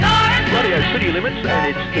City Limits,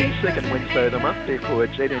 and it's the second Wednesday of the month, therefore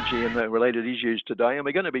it's energy and the related issues today. And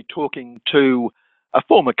we're going to be talking to a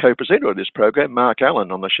former co-presenter of this program, Mark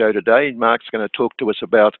Allen, on the show today. Mark's going to talk to us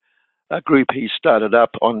about a group he started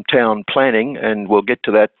up on town planning, and we'll get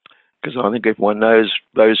to that because I think everyone knows,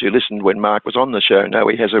 those who listened when Mark was on the show know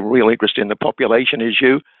he has a real interest in the population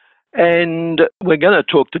issue. And we're going to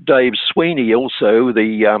talk to Dave Sweeney, also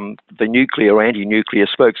the nuclear, anti-nuclear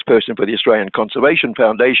spokesperson for the Australian Conservation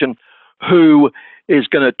Foundation, who is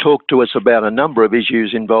going to talk to us about a number of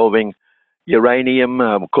issues involving uranium.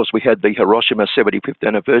 Of course, we had the Hiroshima 75th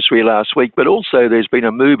anniversary last week, but also there's been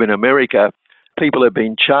a move in America. People have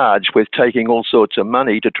been charged with taking all sorts of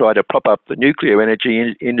money to try to prop up the nuclear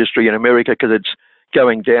energy industry in America because it's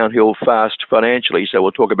going downhill fast financially. So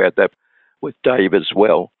we'll talk about that with Dave as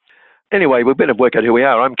well. Anyway, we better work out who we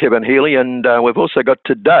are. I'm Kevin Healy, and we've also got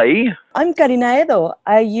today... I'm Karina Edo.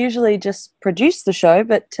 I usually just produce the show,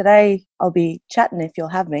 but today I'll be chatting if you'll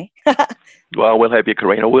have me. Well, we'll have you,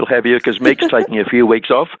 Karina. We'll have you because Meg's taking a few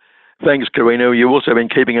weeks off. Thanks, Karina. You've also been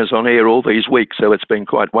keeping us on air all these weeks, so it's been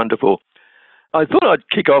quite wonderful. I thought I'd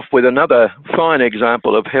kick off with another fine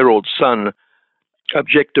example of Herald Sun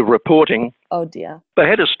objective reporting. Oh, dear. They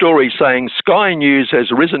had a story saying Sky News has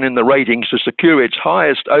risen in the ratings to secure its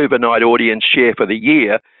highest overnight audience share for the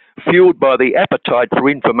year, fueled by the appetite for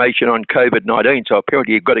information on COVID-19. So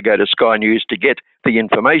apparently you've got to go to Sky News to get the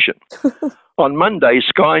information. On Monday,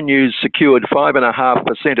 Sky News secured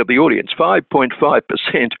 5.5% of the audience,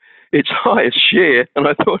 5.5%, its highest share. And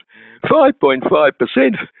I thought,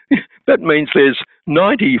 5.5%, that means there's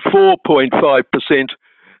 94.5%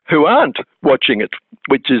 who aren't watching it,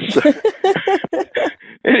 which is...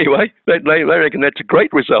 Anyway, they reckon that's a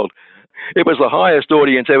great result. It was the highest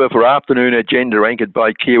audience ever for afternoon agenda anchored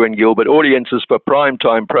by Kieran Gilbert. Audiences for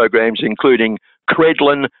primetime programs including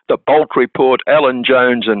Credlin, The Bolt Report, Alan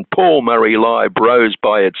Jones and Paul Murray Live, Rose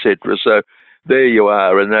by, etc. So there you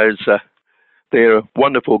are. And they're a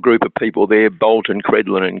wonderful group of people there, Bolt and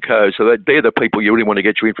Credlin and co. So they're the people you really want to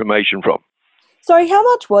get your information from. Sorry, how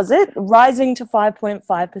much was it? Rising to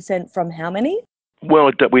 5.5% from how many?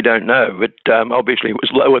 Well, we don't know, but obviously it was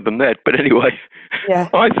lower than that. But anyway, yeah.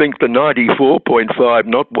 I think the 94.5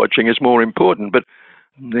 not watching is more important, but,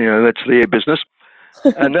 that's their business.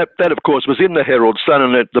 And that, of course, was in the Herald Sun,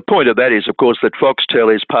 and the point of that is, of course, that Foxtel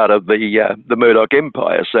is part of the Murdoch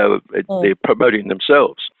empire, so they're promoting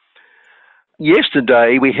themselves.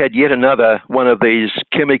 Yesterday, we had yet another one of these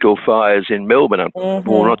chemical fires in Melbourne.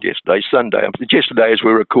 Well, not yesterday, Sunday. Yesterday, as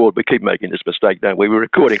we record, we keep making this mistake, don't we? We're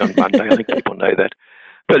recording on Monday. I think people know that.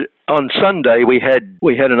 But on Sunday, we had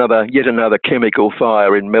yet another chemical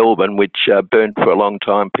fire in Melbourne, which burnt for a long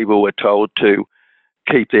time. People were told to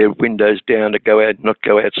keep their windows down, to not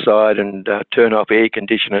go outside, and turn off air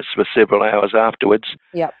conditioners for several hours afterwards.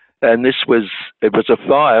 Yep. And it was a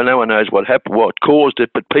fire. No one knows what happened, what caused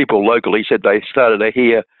it, but people locally said they started to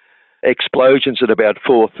hear explosions at about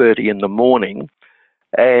 4:30 in the morning,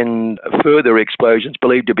 and further explosions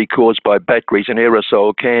believed to be caused by batteries and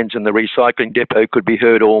aerosol cans in the recycling depot could be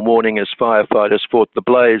heard all morning as firefighters fought the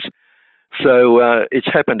blaze. So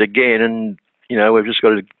it's happened again, and we've just got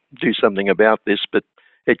to do something about this, but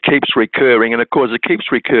it keeps recurring, and of course it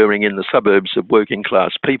keeps recurring in the suburbs of working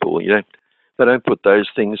class people. They don't put those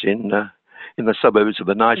things in the suburbs of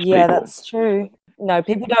the nice people. Yeah, that's true. No,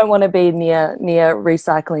 people don't want to be near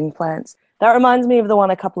recycling plants. That reminds me of the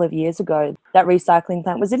one a couple of years ago. That recycling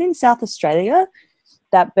plant, was it in South Australia,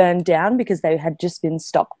 that burned down because they had just been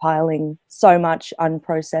stockpiling so much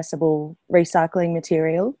unprocessable recycling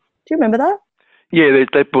material? Do you remember that? Yeah,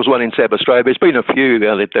 there was one in South Australia. There's been a few.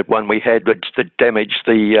 That one we had that damaged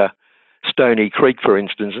the Stony Creek, for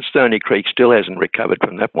instance. And Stony Creek still hasn't recovered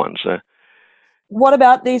from that one, so... What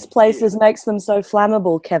about these places makes them so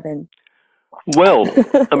flammable, Kevin? Well,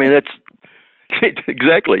 I mean, that's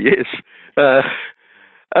exactly, yes.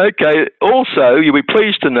 Okay, also, you'll be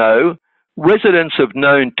pleased to know residents of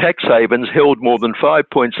known tax havens held more than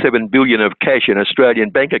 $5.7 billion of cash in Australian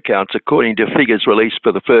bank accounts, according to figures released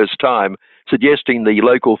for the first time, suggesting the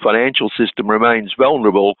local financial system remains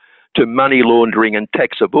vulnerable to money laundering and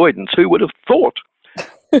tax avoidance. Who would have thought?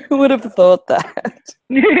 Who would have thought that?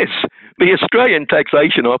 Yes. The Australian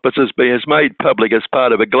Taxation Office has made public as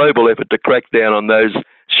part of a global effort to crack down on those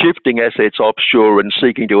shifting assets offshore and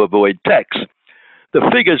seeking to avoid tax. The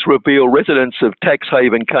figures reveal residents of tax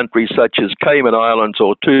haven countries such as Cayman Islands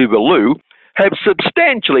or Tuvalu have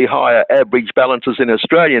substantially higher average balances in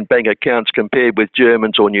Australian bank accounts compared with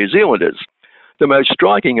Germans or New Zealanders. The most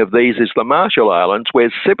striking of these is the Marshall Islands, where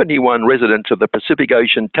 71 residents of the Pacific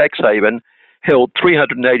Ocean tax haven held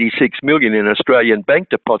 $386 million in Australian bank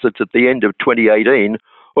deposits at the end of 2018,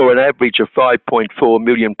 or an average of 5.4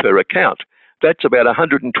 million per account. That's about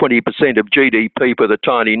 120% of GDP for the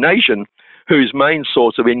tiny nation, whose main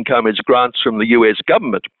source of income is grants from the US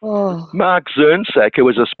government. Oh. Mark Zernsak, who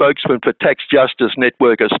was a spokesman for Tax Justice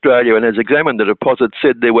Network Australia and has examined the deposit,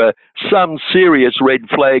 said there were some serious red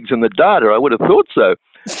flags in the data. I would have thought so.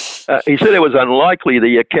 He said it was unlikely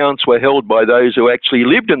the accounts were held by those who actually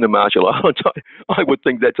lived in the Marshall Islands. I would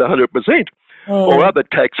think that's 100%. Or other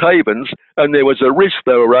tax havens, and there was a risk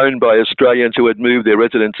they were owned by Australians who had moved their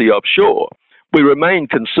residency offshore. We remain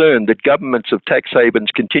concerned that governments of tax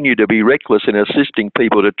havens continue to be reckless in assisting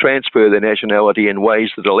people to transfer their nationality in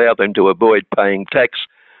ways that allow them to avoid paying tax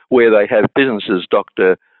where they have businesses,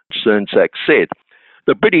 Dr. Zernsak said.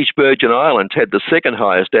 The British Virgin Islands had the second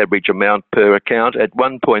highest average amount per account at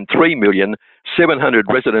 1.3 million. 700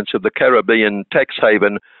 residents of the Caribbean tax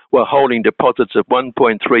haven were holding deposits of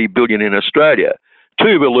 1.3 billion in Australia.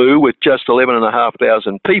 Tuvalu, with just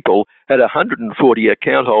 11,500 people, had 140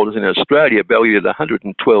 account holders in Australia, valued at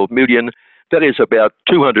 112 million. That is about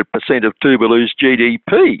 200% of Tuvalu's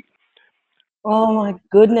GDP. Oh my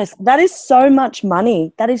goodness. That is so much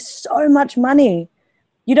money. That is so much money.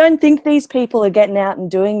 You don't think these people are getting out and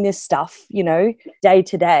doing this stuff, you know, day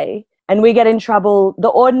to day. And we get in trouble. The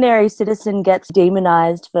ordinary citizen gets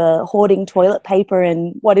demonized for hoarding toilet paper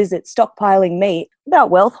and, stockpiling meat. About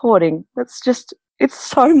wealth hoarding. It's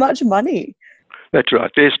so much money. That's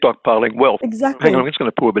right. They're stockpiling wealth. Exactly. Hang on, I'm just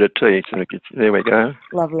going to pour a bit of tea. There we go.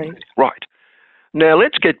 Lovely. Right. Now,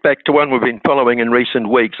 let's get back to one we've been following in recent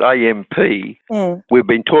weeks, AMP. We've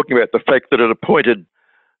been talking about the fact that it appointed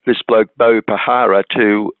this bloke, Beau Pahara,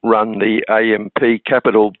 to run the AMP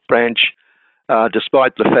Capital branch,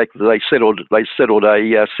 despite the fact that they settled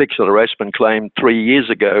a sexual harassment claim 3 years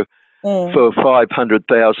ago for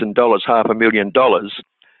 $500,000, $500,000,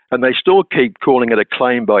 and they still keep calling it a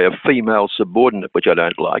claim by a female subordinate, which I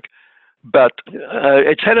don't like. But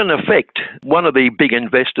it's had an effect. One of the big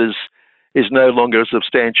investors is no longer a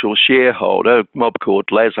substantial shareholder, a mob called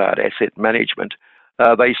Lazard Asset Management.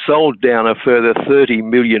 They sold down a further $30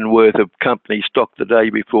 million worth of company stock the day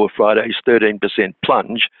before Friday's 13%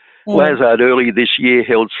 plunge. Lazard early this year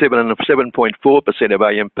held 7.4% of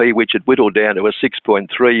AMP, which had whittled down to a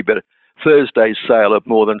 6.3%, but Thursday's sale of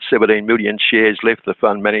more than 17 million shares left the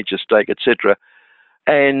fund manager's stake, etc.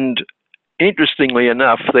 And interestingly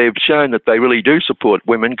enough, they've shown that they really do support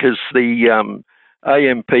women, because the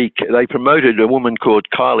AMP, they promoted a woman called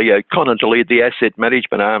Kylie O'Connor to lead the asset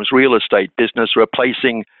management arm's real estate business,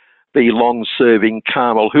 replacing the long-serving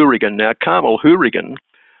Carmel Hourigan. Now, Carmel Hourigan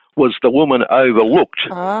was the woman overlooked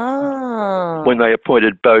when they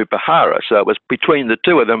appointed Beau Pahara. So it was between the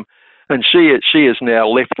two of them, and she has now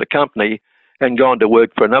left the company and gone to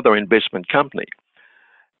work for another investment company.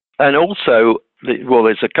 And also,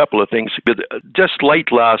 there's a couple of things. But just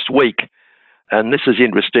late last week, and this is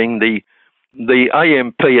interesting, the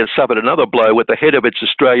AMP has suffered another blow with the head of its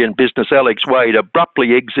Australian business, Alex Wade,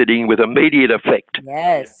 abruptly exiting with immediate effect.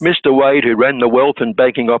 Yes. Mr. Wade, who ran the wealth and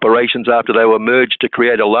banking operations after they were merged to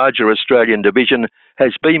create a larger Australian division,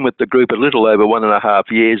 has been with the group a little over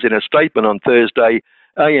 1.5 years. In a statement on Thursday,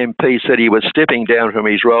 AMP said he was stepping down from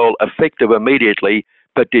his role effective immediately,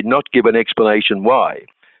 but did not give an explanation why.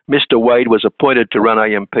 Mr. Wade was appointed to run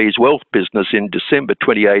AMP's wealth business in December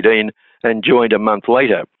 2018 and joined a month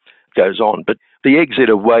later. Goes on, but the exit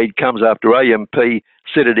of Wade comes after AMP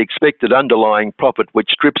said it expected underlying profit,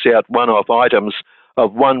 which strips out one-off items,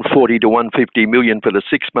 of 140 to 150 million for the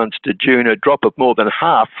 6 months to June, a drop of more than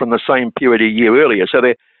half from the same period a year earlier. So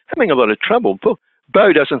they're having a lot of trouble.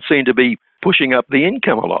 Beau doesn't seem to be pushing up the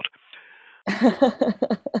income a lot.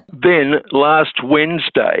 Then last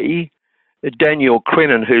Wednesday, Daniel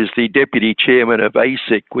Crennan, who's the deputy chairman of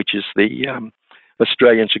ASIC, which is the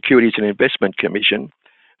Australian Securities and Investment Commission,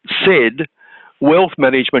 said Wealth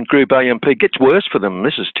Management Group AMP, gets worse for them.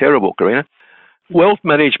 This is terrible, Karina. Wealth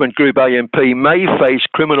Management Group AMP may face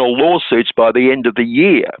criminal lawsuits by the end of the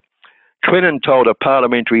year. Crennan told a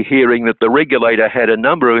parliamentary hearing that the regulator had a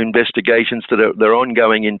number of investigations that are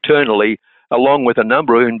ongoing internally, along with a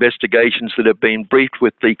number of investigations that have been briefed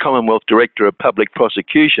with the Commonwealth Director of Public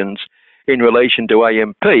Prosecutions in relation to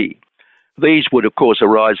AMP. These would, of course,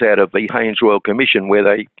 arise out of the Haynes Royal Commission, where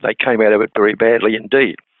they came out of it very badly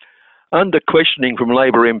indeed. Under questioning from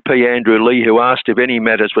Labor MP Andrew Lee, who asked if any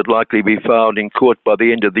matters would likely be filed in court by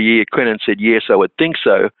the end of the year, Crennan said, yes, I would think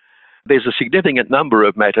so. There's a significant number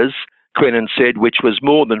of matters, Crennan said, which was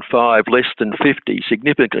more than 5, less than 50,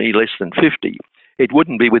 significantly less than 50. It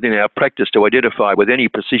wouldn't be within our practice to identify with any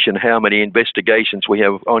precision how many investigations we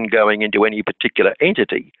have ongoing into any particular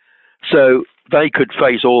entity. So they could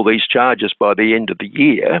face all these charges by the end of the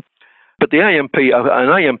year. But an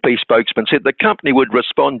AMP spokesman said the company would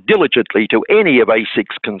respond diligently to any of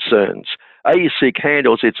ASIC's concerns. ASIC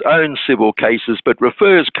handles its own civil cases but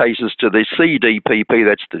refers cases to the CDPP,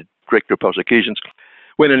 that's the Director of Prosecutions,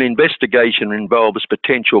 when an investigation involves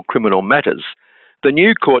potential criminal matters. The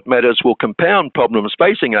new court matters will compound problems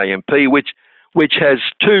facing AMP, which has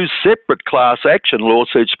two separate class action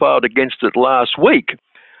lawsuits filed against it last week.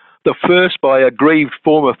 The first by aggrieved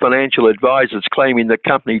former financial advisors claiming the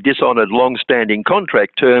company dishonoured long-standing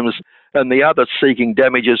contract terms, and the other seeking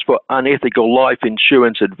damages for unethical life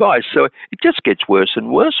insurance advice. So it just gets worse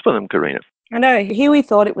and worse for them, Karina. I know. Here we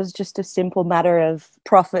thought it was just a simple matter of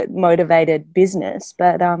profit-motivated business,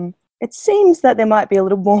 but it seems that there might be a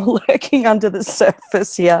little more lurking under the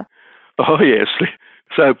surface here. Oh, yes.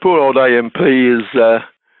 So poor old AMP is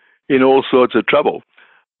in all sorts of trouble.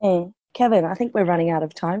 Kevin, I think we're running out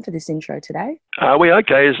of time for this intro today. Are we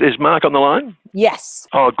okay? Is Mark on the line? Yes.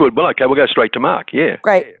 Oh, good. Well, okay, we'll go straight to Mark, yeah.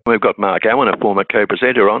 Great. We've got Mark Allen, a former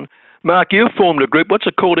co-presenter on. Mark, you've formed a group. What's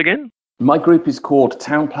it called again? My group is called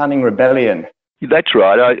Town Planning Rebellion. That's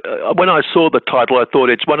right. When I saw the title, I thought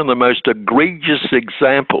it's one of the most egregious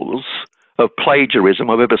examples of plagiarism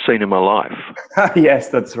I've ever seen in my life. Yes,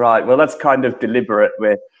 that's right. Well, that's kind of deliberate.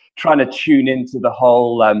 We're trying to tune into the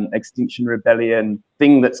whole Extinction Rebellion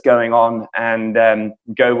thing that's going on and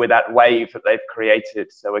go with that wave that they've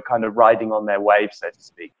created. So we're kind of riding on their wave, so to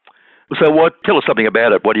speak. So tell us something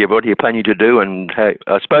about it. What are you planning to do? And how,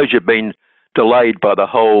 I suppose you've been delayed by the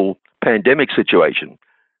whole pandemic situation.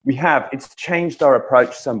 We have. It's changed our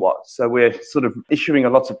approach somewhat. So we're sort of issuing a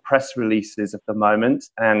lot of press releases at the moment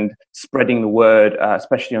and spreading the word,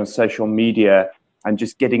 especially on social media, and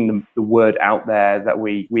just getting the word out there that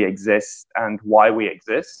we exist and why we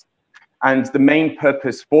exist. And the main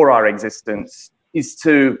purpose for our existence is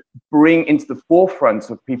to bring into the forefront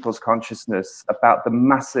of people's consciousness about the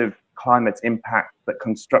massive climate impact that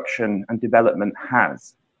construction and development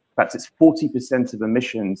has. In fact, it's 40% of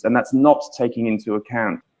emissions, and that's not taking into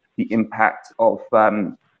account the impact of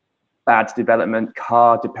bad development,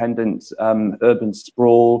 car-dependent urban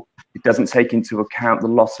sprawl. It doesn't take into account the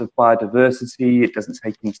loss of biodiversity. It doesn't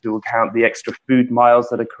take into account the extra food miles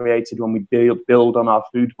that are created when we build on our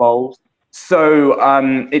food bowls. So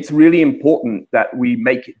it's really important that we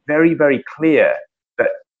make it very, very clear that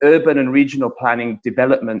urban and regional planning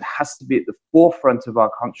development has to be at the forefront of our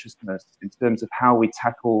consciousness in terms of how we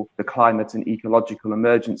tackle the climate and ecological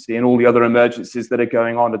emergency and all the other emergencies that are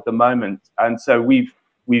going on at the moment. And so we've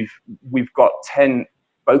got 10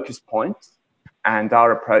 focus points, and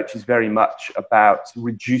our approach is very much about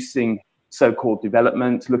reducing so-called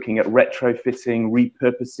development, looking at retrofitting,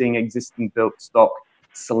 repurposing existing built stock,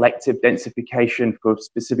 selective densification for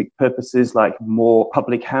specific purposes like more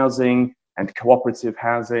public housing and cooperative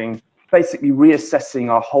housing, basically reassessing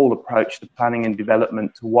our whole approach to planning and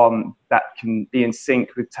development to one that can be in sync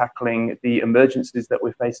with tackling the emergencies that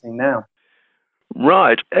we're facing now.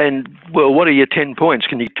 Right. And, well, what are your 10 points?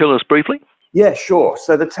 Can you tell us briefly? Yeah, sure.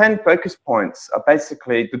 So the 10 focus points are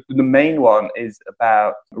basically, the main one is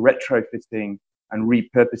about retrofitting and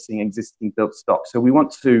repurposing existing built stock. So we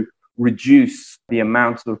want to reduce the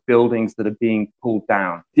amount of buildings that are being pulled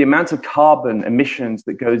down. The amount of carbon emissions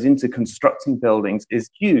that goes into constructing buildings is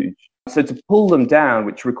huge. So to pull them down,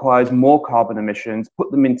 which requires more carbon emissions, put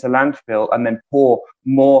them into landfill and then pour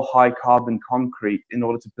more high carbon concrete in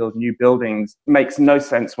order to build new buildings makes no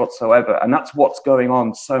sense whatsoever. And that's what's going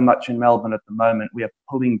on so much in Melbourne at the moment. We are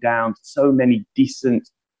pulling down so many decent,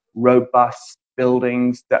 robust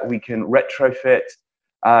buildings that we can retrofit,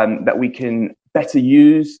 that we can better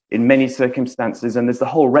use in many circumstances. And there's the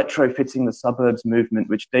whole retrofitting the suburbs movement,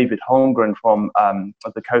 which David Holmgren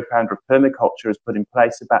the co-founder of Permaculture has put in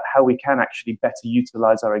place about how we can actually better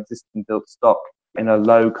utilize our existing built stock in a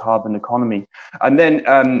low carbon economy. And then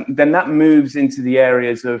that moves into the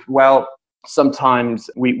areas of, well, sometimes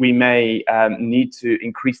we may need to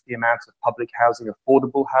increase the amount of public housing,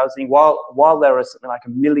 affordable housing. While there are something like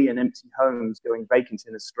 1 million empty homes going vacant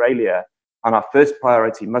in Australia, and our first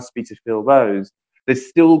priority must be to fill those, there's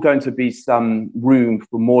still going to be some room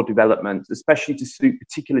for more development, especially to suit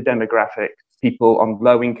particular demographics, people on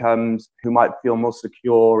low incomes who might feel more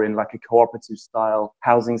secure in like a cooperative style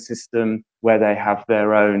housing system where they have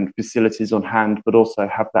their own facilities on hand, but also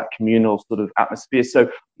have that communal sort of atmosphere. So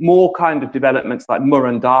more kind of developments like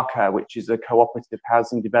Murundaka, which is a cooperative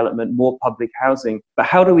housing development, more public housing. But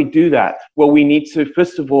how do we do that? Well, we need to,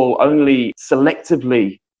 first of all, only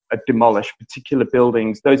selectively demolish particular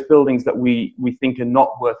buildings, those buildings that we think are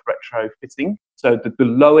not worth retrofitting. So the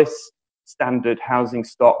lowest standard housing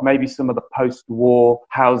stock, maybe some of the post-war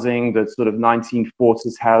housing, the sort of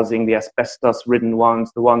 1940s housing, the asbestos-ridden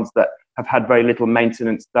ones, the ones that have had very little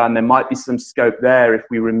maintenance done. There might be some scope there if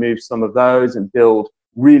we remove some of those and build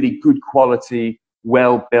really good quality,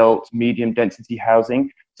 well-built, medium density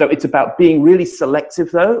housing. So it's about being really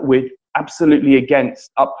selective, though. We're absolutely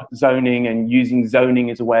against upzoning and using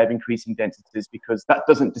zoning as a way of increasing densities, because that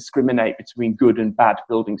doesn't discriminate between good and bad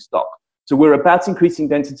building stock. So we're about increasing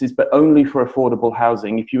densities, but only for affordable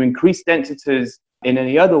housing. If you increase densities in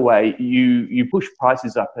any other way, you push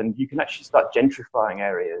prices up, and you can actually start gentrifying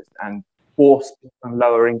areas and force people on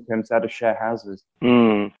lower incomes out of share houses.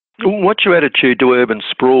 What's your attitude to urban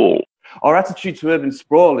sprawl? Our attitude to urban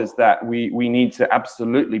sprawl is that we need to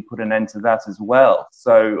absolutely put an end to that as well.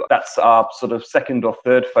 So that's our sort of second or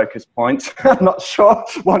third focus point. I'm not sure.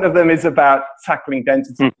 One of them is about tackling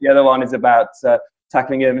density. The other one is about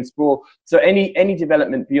tackling urban sprawl. So any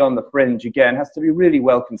development beyond the fringe, again, has to be really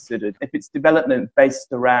well considered. If it's development based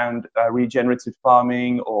around regenerative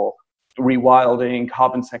farming or rewilding,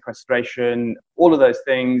 carbon sequestration, all of those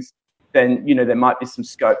things, then there might be some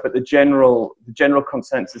scope. But the general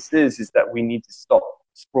consensus is that we need to stop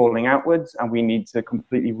sprawling outwards, and we need to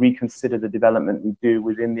completely reconsider the development we do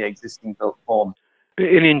within the existing built form.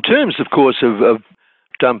 And in terms, of course, of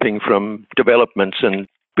dumping from developments and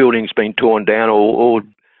buildings being torn down or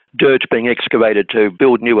dirt being excavated to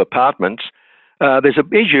build new apartments, there's an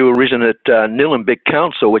issue arisen at Nillumbik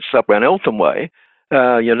Council, which is up around Eltham Way.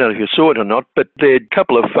 I don't know if you saw it or not, but a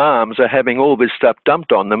couple of farms are having all this stuff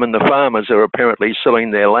dumped on them, and the farmers are apparently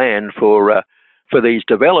selling their land for these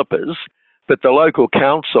developers. But the local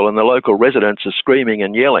council and the local residents are screaming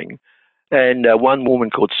and yelling. And one woman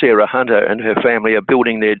called Sarah Hunter and her family are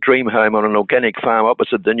building their dream home on an organic farm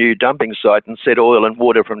opposite the new dumping site, and said oil and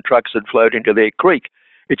water from trucks had flowed into their creek.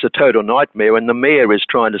 It's a total nightmare, and the mayor is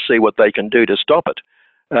trying to see what they can do to stop it.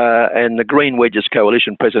 And the Green Wedges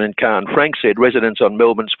Coalition President Karen Frank said residents on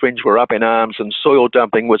Melbourne's fringe were up in arms and soil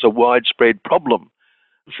dumping was a widespread problem.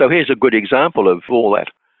 So here's a good example of all that.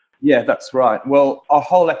 Yeah, that's right. Well, our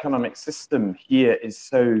whole economic system here is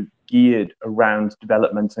so geared around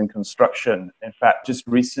development and construction. In fact, just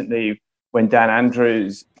recently, when Dan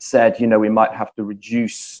Andrews said, we might have to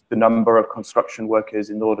reduce the number of construction workers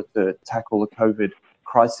in order to tackle the COVID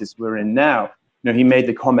crisis we're in now, he made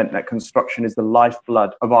the comment that construction is the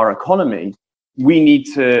lifeblood of our economy. We need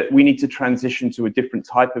to transition to a different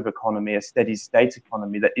type of economy, a steady state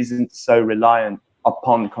economy that isn't so reliant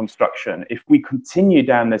upon construction. If we continue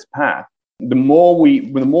down this path, the more we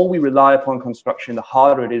rely upon construction, the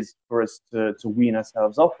harder it is for us to wean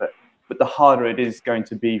ourselves off it. But the harder it is going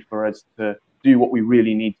to be for us to do what we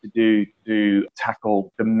really need to do to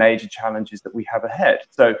tackle the major challenges that we have ahead.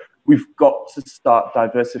 So we've got to start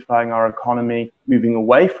diversifying our economy, moving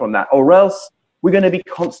away from that, or else we're going to be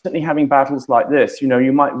constantly having battles like this.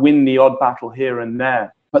 You might win the odd battle here and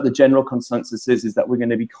there, but the general consensus is that we're going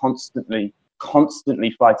to be constantly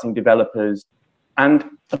fighting developers. And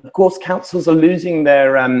of course, councils are losing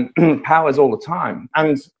their powers all the time.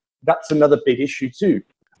 And that's another big issue too.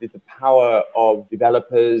 The power of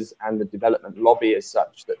developers and the development lobby is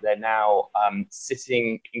such that they're now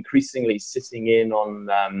increasingly sitting in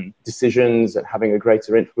on decisions and having a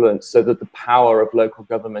greater influence, so that the power of local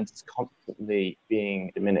government is constantly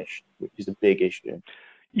being diminished, which is a big issue.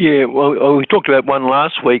 Yeah, well, we talked about one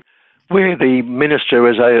last week where the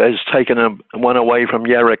minister has taken one away from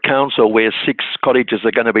Yarra Council, where 6 cottages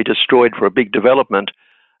are going to be destroyed for a big development.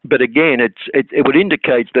 But again, it would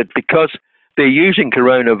indicate that because they're using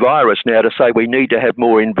coronavirus now to say we need to have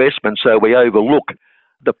more investment, so we overlook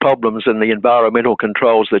the problems and the environmental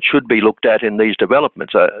controls that should be looked at in these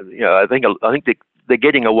developments. I think they're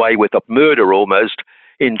getting away with a murder almost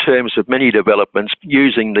in terms of many developments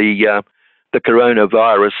using the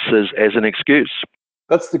coronavirus as an excuse.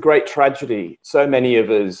 That's the great tragedy. So many of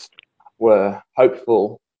us were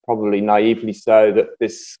hopeful, probably naively so, that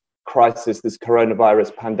this crisis, this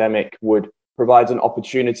coronavirus pandemic, would provide an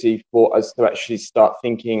opportunity for us to actually start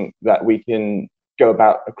thinking that we can go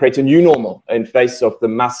about create a new normal in face of the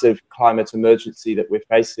massive climate emergency that we're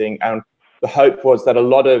facing. And the hope was that a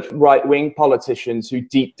lot of right-wing politicians who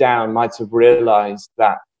deep down might have realized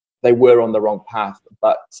that they were on the wrong path,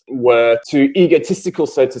 but were too egotistical,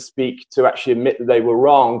 so to speak, to actually admit that they were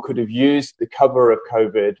wrong, could have used the cover of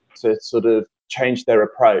COVID to sort of change their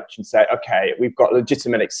approach and say, okay, we've got a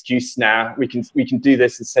legitimate excuse now, we can do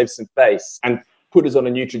this and save some face, and put us on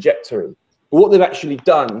a new trajectory. But what they've actually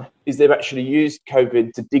done is they've actually used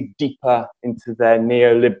COVID to dig deeper into their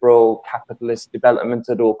neoliberal capitalist development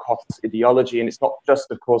at all costs ideology. And it's not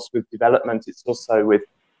just, of course, with development, it's also with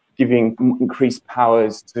giving increased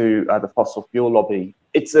powers to the fossil fuel lobby.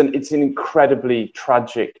 It's an incredibly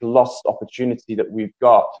tragic lost opportunity that we've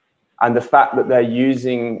got. And the fact that they're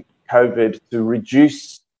using COVID to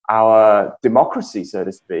reduce our democracy, so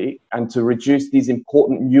to speak, and to reduce these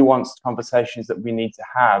important nuanced conversations that we need to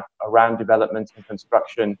have around development and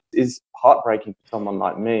construction is heartbreaking for someone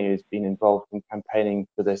like me who's been involved in campaigning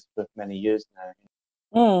for this for many years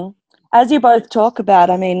now. As you both talk about,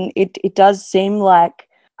 I mean, it does seem like,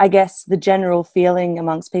 I guess, the general feeling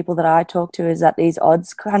amongst people that I talk to is that these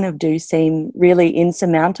odds kind of do seem really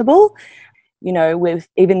insurmountable. You know, with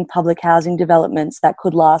even public housing developments that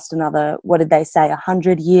could last another, what did they say,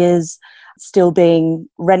 100 years, still being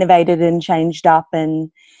renovated and changed up,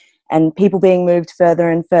 and people being moved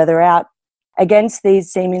further and further out. Against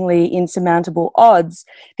these seemingly insurmountable odds,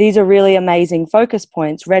 these are really amazing focus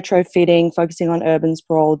points: retrofitting, focusing on urban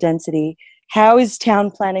sprawl, density. How is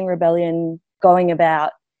Town Planning Rebellion going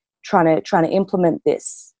about trying to implement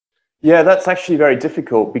this? Yeah, that's actually very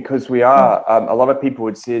difficult because we are, a lot of people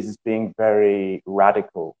would see us as being very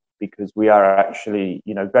radical, because we are actually,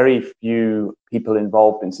 you know, very few people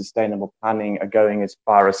involved in sustainable planning are going as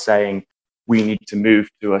far as saying we need to move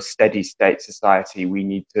to a steady state society. We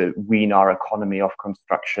need to wean our economy off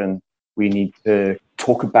construction. We need to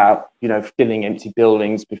talk about, you know, filling empty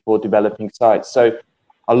buildings before developing sites. So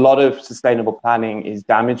a lot of sustainable planning is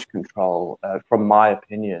damage control, from my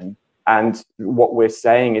opinion. And what we're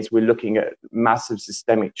saying is we're looking at massive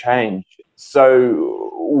systemic change. So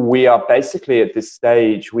we are basically at this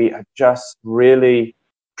stage, we are just really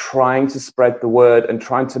trying to spread the word and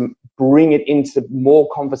trying to bring it into more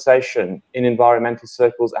conversation in environmental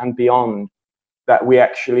circles and beyond, that we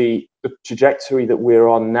actually, the trajectory that we're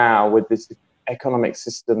on now with this economic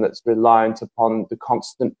system that's reliant upon the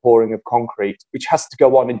constant pouring of concrete, which has to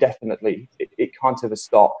go on indefinitely. It can't ever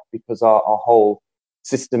stop because our whole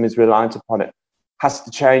system is reliant upon it, has to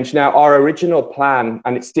change. Now, our original plan,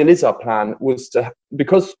 and it still is our plan, was to,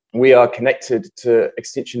 because we are connected to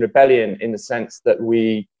Extinction Rebellion in the sense that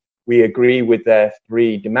we agree with their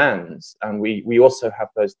 3 demands, and we also have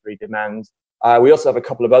those 3 demands. We also have a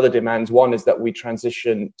couple of other demands. One is that we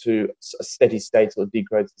transition to a steady state or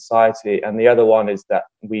degrowth society, and the other one is that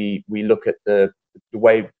we look at the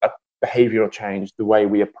way behavioral change, the way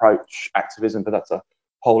we approach activism, but that's a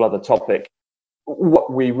whole other topic.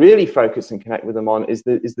 What we really focus and connect with them on is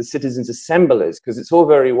the citizens' assemblies, because it's all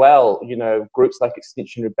very well, you know, groups like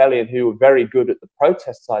Extinction Rebellion who are very good at the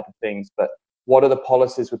protest side of things, but what are the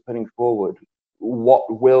policies we're putting forward? What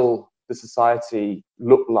will the society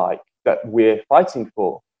look like that we're fighting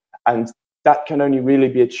for? And that can only really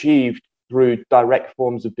be achieved through direct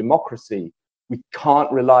forms of democracy. We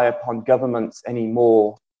can't rely upon governments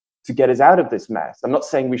anymore to get us out of this mess. I'm not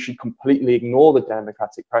saying we should completely ignore the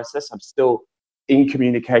democratic process. I'm still in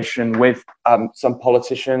communication with some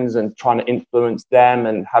politicians and trying to influence them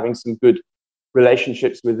and having some good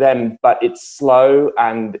relationships with them, but it's slow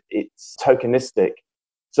and it's tokenistic.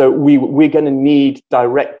 So we're going to need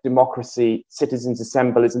direct democracy, citizens'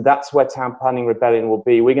 assemblies, and that's where Town Planning Rebellion will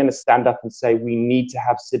be. We're going to stand up and say we need to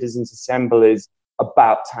have citizens' assemblies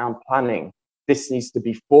about town planning. This needs to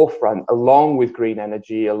be forefront, along with green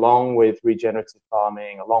energy, along with regenerative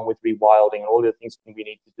farming, along with rewilding, and all the things we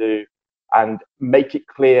need to do, and make it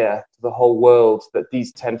clear to the whole world that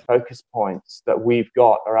these 10 focus points that we've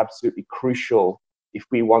got are absolutely crucial if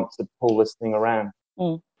we want to pull this thing around.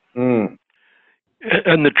 And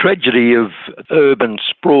the tragedy of urban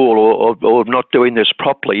sprawl or not doing this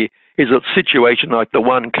properly is a situation like the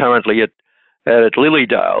one currently at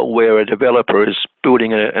Lilydale, where a developer is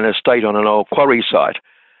building an estate on an old quarry site,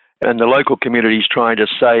 and the local community is trying to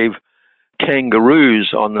save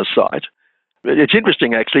kangaroos on the site. It's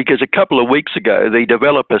interesting, actually, because a couple of weeks ago, the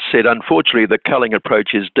developer said, unfortunately, the culling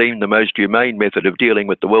approach is deemed the most humane method of dealing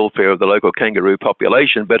with the welfare of the local kangaroo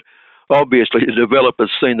population. But obviously, the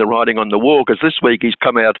developer's seen the writing on the wall, because this week he's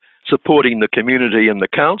come out supporting the community and the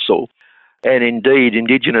council. And indeed,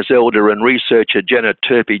 Indigenous elder and researcher Janet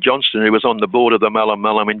Turpey-Johnston, who was on the board of the Mullum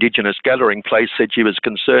Mullum Indigenous Gathering Place, said she was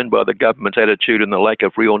concerned by the government's attitude and the lack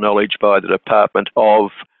of real knowledge by the Department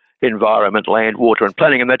of Environment, Land, Water and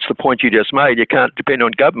Planning. And that's the point you just made. You can't depend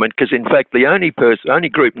on government, because in fact the only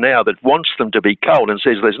group now that wants them to be culled and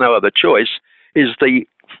says there's no other choice is the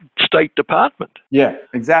State Department. Yeah,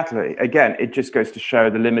 exactly. Again, it just goes to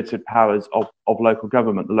show the limited powers of local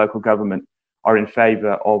government. The local government are in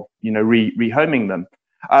favour of, you know, rehoming them.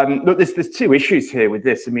 Look, there's 2 issues here with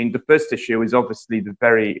this. I mean, the first issue is obviously the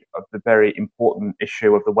very important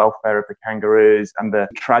issue of the welfare of the kangaroos and the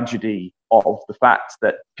tragedy of the fact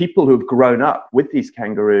that people who've grown up with these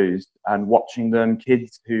kangaroos and watching them,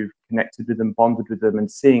 kids who've connected with them, bonded with them, and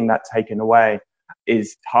seeing that taken away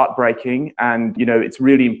is heartbreaking. And, you know, it's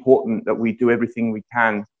really important that we do everything we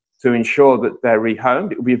can to ensure that they're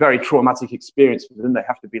rehomed. It will be a very traumatic experience for them. They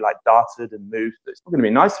have to be like darted and moved. It's not going to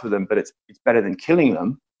be nice for them, but it's better than killing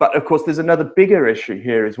them. But of course, there's another bigger issue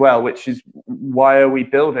here as well, which is why are we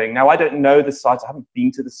building? Now, I don't know the site. I haven't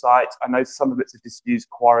been to the site. I know some of it's a disused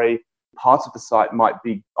quarry. Part of the site might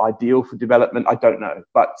be ideal for development. I don't know.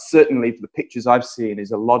 But certainly for the pictures I've seen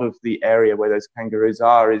is a lot of the area where those kangaroos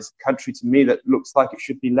are is country to me that looks like it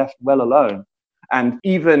should be left well alone. And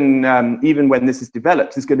even when this is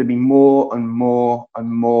developed, there's going to be more and more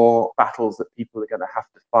and more battles that people are going to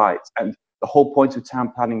have to fight. And the whole point of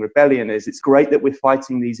Town Planning Rebellion is it's great that we're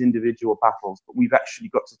fighting these individual battles, but we've actually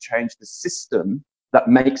got to change the system that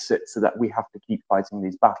makes it so that we have to keep fighting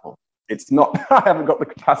these battles. It's not, I haven't got the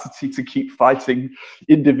capacity to keep fighting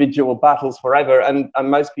individual battles forever, and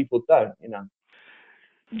most people don't, you know.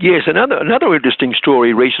 Yes, another interesting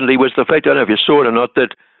story recently was the fact, I don't know if you saw it or not,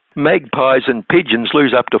 that magpies and pigeons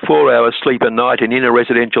lose up to 4 hours sleep a night in inner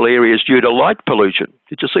residential areas due to light pollution.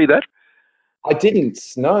 Did you see that? I didn't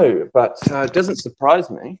know, but it doesn't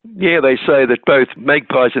surprise me. Yeah, they say that both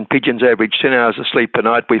magpies and pigeons average 10 hours of sleep per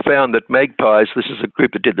night. We found that magpies, this is a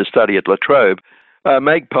group that did the study at La Trobe,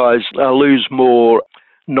 magpies lose more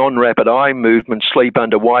non-rapid eye movement sleep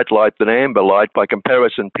under white light than amber light. By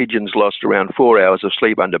comparison, pigeons lost around 4 hours of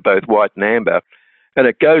sleep under both white and amber. And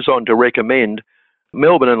it goes on to recommend,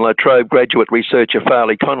 Melbourne and La Trobe graduate researcher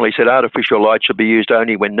Farley Connolly said artificial light should be used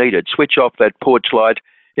only when needed. Switch off that porch light,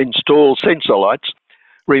 install sensor lights,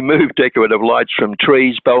 remove decorative lights from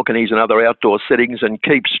trees, balconies and other outdoor settings, and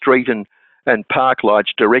keep street and park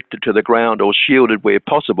lights directed to the ground or shielded where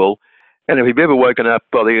possible. And if you've ever woken up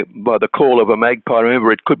by the call of a magpie,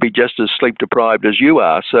 remember it could be just as sleep deprived as you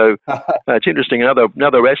are. So it's interesting,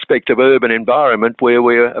 another aspect of urban environment where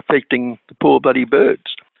we're affecting the poor bloody birds.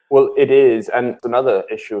 Well, it is. And another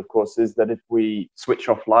issue, of course, is that if we switch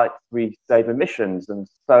off lights, we save emissions, and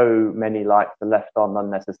so many lights are left on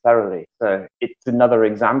unnecessarily. So it's another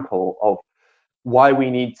example of why we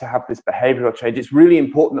need to have this behavioral change. It's really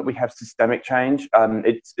important that we have systemic change.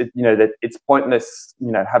 It's pointless,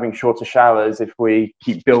 having shorter showers if we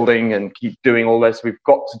keep building and keep doing all this. We've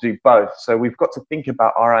got to do both. So we've got to think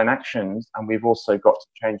about our own actions, and we've also got to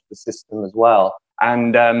change the system as well.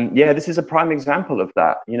 And this is a prime example of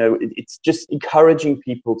that. It's just encouraging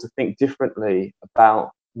people to think differently about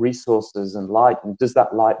resources and light, and does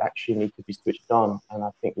that light actually need to be switched on? And I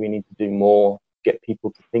think we need to do more, get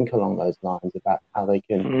people to think along those lines about how they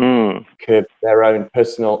can curb their own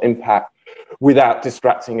personal impact without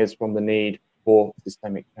distracting us from the need for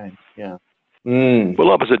systemic change. Yeah.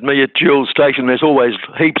 Well, opposite me at Jules Station, there's always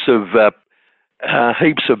heaps of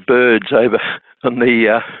birds over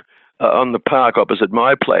on the park opposite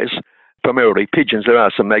my place, primarily pigeons. There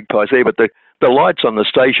are some magpies there, but the lights on the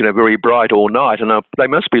station are very bright all night, and they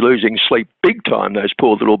must be losing sleep big time, those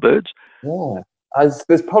poor little birds. Yeah.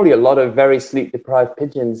 There's probably a lot of very sleep-deprived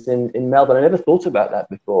pigeons in Melbourne. I never thought about that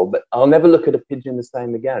before, but I'll never look at a pigeon the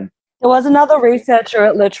same again. There was another researcher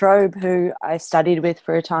at La Trobe who I studied with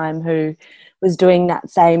for a time who was doing that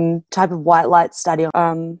same type of white light study.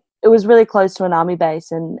 It was really close to an army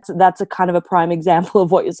base, and that's a kind of a prime example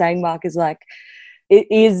of what you're saying, Mark, is like it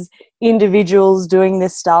is individuals doing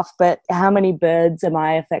this stuff, but how many birds am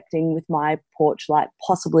I affecting with my porch light?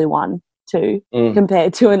 Possibly one, two,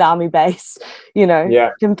 compared to an army base,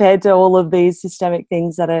 compared to all of these systemic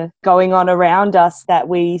things that are going on around us that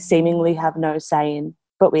we seemingly have no say in,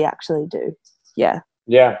 but we actually do. Yeah.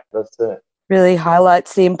 Yeah, that's it. Really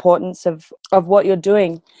highlights the importance of what you're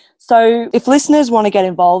doing. So if listeners want to get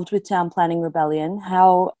involved with Town Planning Rebellion,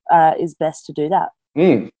 how is best to do that?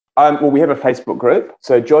 Well, we have a Facebook group.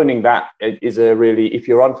 So joining that is if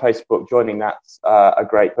you're on Facebook, joining that's a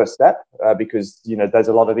great first step because, there's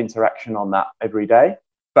a lot of interaction on that every day.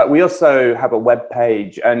 But we also have a web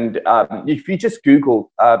page. And if you just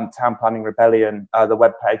Google Town Planning Rebellion, the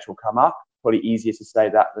web page will come up. Probably easier to say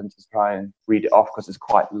that than to try and read it off because it's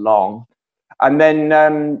quite long. And then,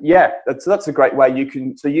 that's a great way you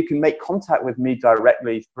can make contact with me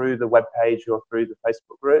directly through the webpage or through the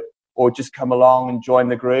Facebook group, or just come along and join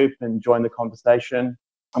the group and join the conversation.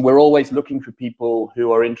 And we're always looking for people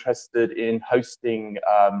who are interested in hosting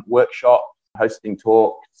workshops, hosting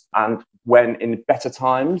talks, and when in better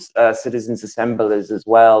times, citizens assemblies as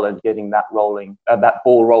well, and getting that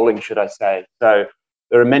ball rolling, should I say. So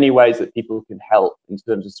there are many ways that people can help in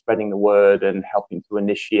terms of spreading the word and helping to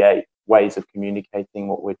initiate ways of communicating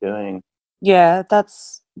what we're doing. Yeah,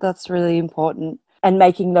 that's really important. And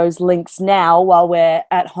making those links now while we're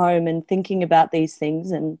at home and thinking about these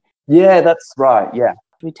things. And yeah, that's right. Yeah.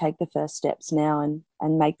 We take the first steps now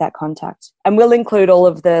and make that contact. And we'll include all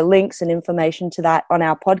of the links and information to that on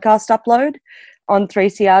our podcast upload. on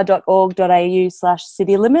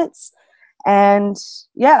 3cr.org.au/city limits. And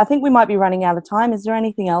yeah, I think we might be running out of time. Is there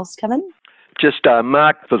anything else, Kevin? Just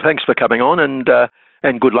Mark, thanks for coming on, and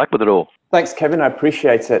good luck with it all. Thanks, Kevin. I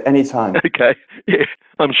appreciate it. Anytime. Okay. Yeah,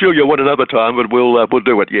 I'm sure you'll want another time, but we'll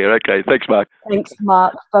do it. Yeah. Okay. Thanks, Mark. Thanks,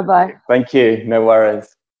 Mark. Bye-bye. Thank you. No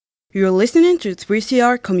worries. You're listening to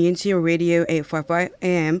 3CR Community Radio 855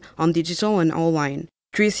 AM on digital and online.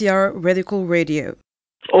 3CR Radical Radio.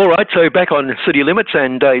 All right, so back on City Limits,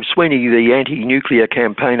 and Dave Sweeney, the anti-nuclear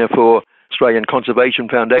campaigner for Australian Conservation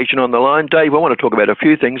Foundation, on the line. Dave, I want to talk about a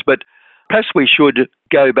few things, but perhaps we should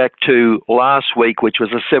go back to last week, which was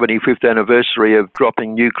the 75th anniversary of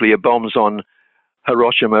dropping nuclear bombs on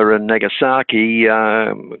Hiroshima and Nagasaki.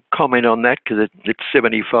 Comment on that, because it's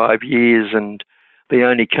 75 years, and the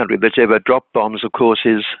only country that's ever dropped bombs, of course,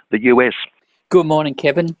 is the US. Good morning,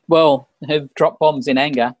 Kevin. Well, who've dropped bombs in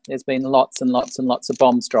anger? There's been lots and lots and lots of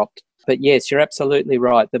bombs dropped. But yes, you're absolutely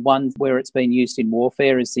right. The one where it's been used in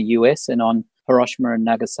warfare is the US, and on Hiroshima and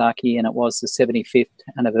Nagasaki, and it was the 75th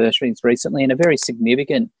anniversary recently, and a very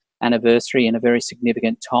significant anniversary and a very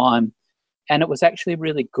significant time. And it was actually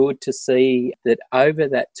really good to see that over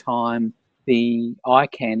that time, the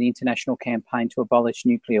ICAN, the International Campaign to Abolish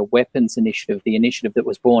Nuclear Weapons Initiative, the initiative that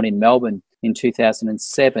was born in Melbourne in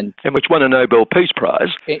 2007. And which won a Nobel Peace Prize.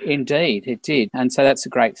 Indeed, it did. And so that's a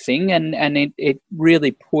great thing. And it really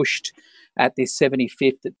pushed at this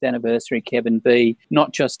 75th anniversary, Kevin, be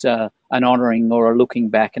not just an honouring or a looking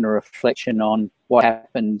back and a reflection on what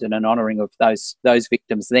happened and an honouring of those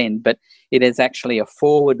victims then, but it is actually a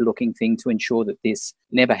forward-looking thing to ensure that this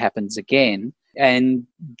never happens again, and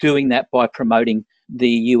doing that by promoting the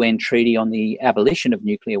UN Treaty on the Abolition of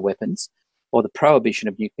Nuclear Weapons, or the Prohibition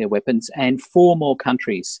of Nuclear Weapons, and 4 more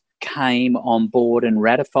countries came on board and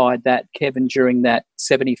ratified that, Kevin, during that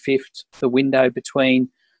 75th, the window between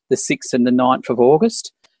the 6th and the 9th of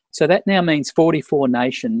August. So that now means 44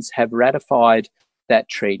 nations have ratified that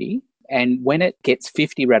treaty, and when it gets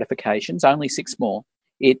 50 ratifications, only 6 more,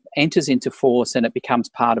 it enters into force and it becomes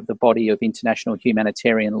part of the body of international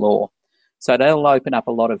humanitarian law. So that'll open up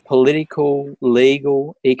a lot of political,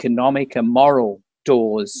 legal, economic and moral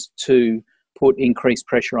doors to put increased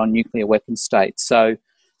pressure on nuclear weapon states. So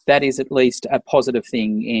that is at least a positive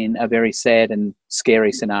thing in a very sad and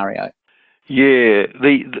scary scenario. Yeah,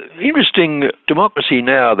 the interesting Democracy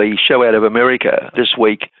Now!, the show out of America this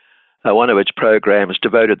week, one of its programs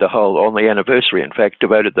devoted the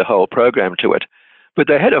whole program to it. But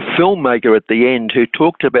they had a filmmaker at the end who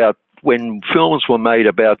talked about when films were made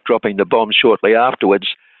about dropping the bomb shortly afterwards,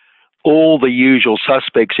 all the usual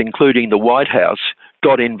suspects, including the White House,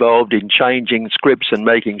 got involved in changing scripts and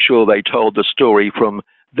making sure they told the story from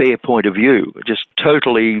their point of view, just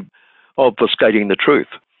totally obfuscating the truth.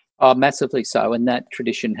 Oh, massively so, and that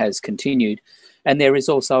tradition has continued. And there is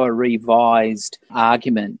also a revised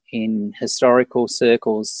argument in historical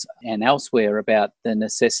circles and elsewhere about the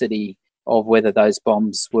necessity of whether those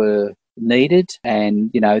bombs were needed.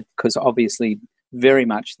 And, because obviously very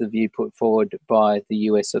much the view put forward by the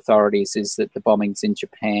US authorities is that the bombings in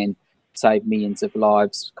Japan saved millions of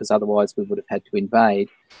lives, because otherwise we would have had to invade.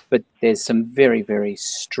 But there's some very, very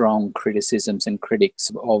strong criticisms and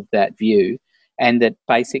critics of that view, and that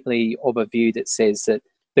basically of a view that says that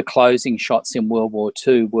the closing shots in World War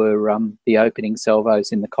II were the opening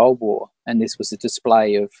salvos in the Cold War, and this was a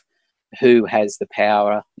display of who has the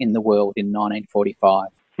power in the world in 1945.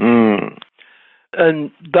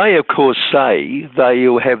 And they, of course, say, they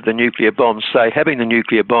who have the nuclear bomb, say having the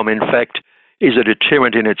nuclear bomb, in fact, is a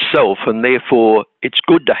deterrent in itself, and therefore it's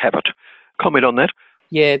good to have it. Comment on that?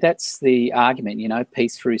 Yeah, that's the argument,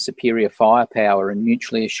 peace through superior firepower and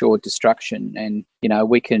mutually assured destruction. And,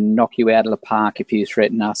 we can knock you out of the park if you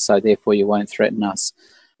threaten us, so therefore you won't threaten us.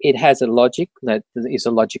 It has a logic that is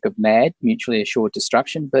a logic of MAD, mutually assured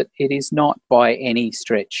destruction, but it is not by any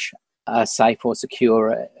stretch a safe or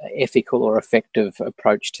secure, ethical or effective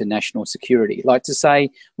approach to national security. Like to say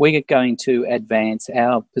we are going to advance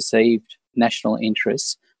our perceived national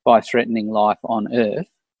interests by threatening life on Earth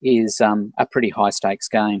is a pretty high-stakes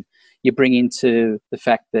game. You bring into the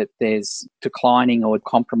fact that there's declining or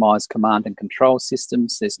compromised command and control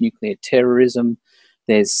systems, there's nuclear terrorism,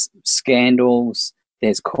 there's scandals,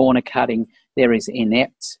 there's corner cutting, there is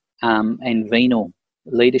inept and venal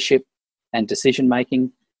leadership and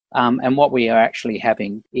decision-making. And what we are actually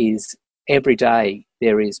having is every day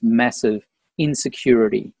there is massive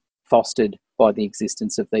insecurity fostered by the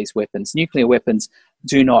existence of these weapons. Nuclear weapons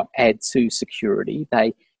do not add to security.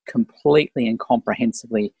 They completely and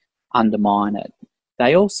comprehensively undermine it.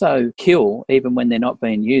 They also kill even when they're not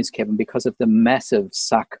being used, Kevin, because of the massive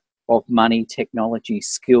suck of money, technology,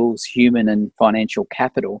 skills, human and financial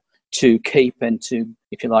capital to keep and to,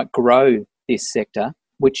 if you like, grow this sector,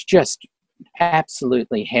 which just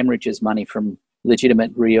absolutely hemorrhages money from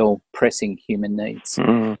legitimate, real, pressing human needs.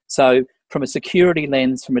 So from a security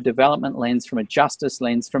lens, from a development lens, from a justice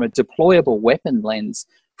lens, from a deployable weapon lens,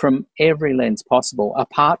 from every lens possible,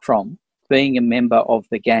 apart from being a member of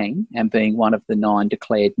the gang and being one of the 9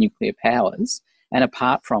 declared nuclear powers, and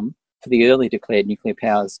apart from, for the early declared nuclear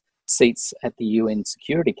powers, seats at the UN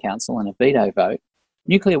Security Council and a veto vote,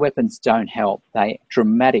 nuclear weapons don't help. They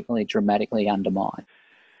dramatically undermine.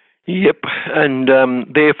 Yep, and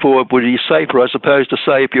therefore it would be safer, I suppose, to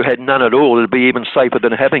say if you had none at all, it'd be even safer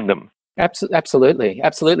than having them. Absolutely.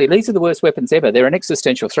 These are the worst weapons ever. They're an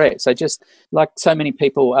existential threat. So just like so many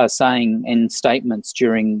people are saying in statements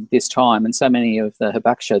during this time, and so many of the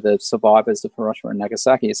Hibakusha, the survivors of Hiroshima and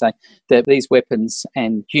Nagasaki, are saying that these weapons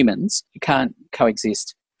and humans can't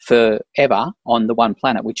coexist forever on the one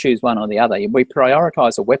planet. We choose one or the other. We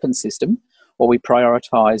prioritise a weapon system, or we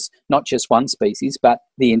prioritise not just one species, but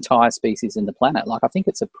the entire species in the planet. Like, I think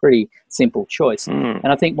it's a pretty simple choice. And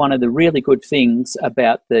I think one of the really good things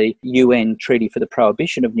about the UN Treaty for the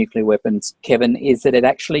Prohibition of Nuclear Weapons, Kevin, is that it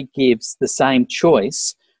actually gives the same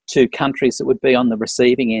choice to countries that would be on the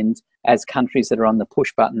receiving end as countries that are on the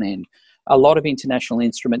push button end. A lot of international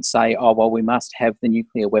instruments say, oh, well, we must have the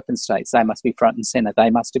nuclear weapon states. They must be front and centre.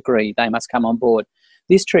 They must agree. They must come on board.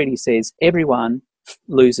 This treaty says everyone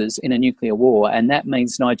loses in a nuclear war, and that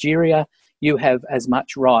means Nigeria, you have as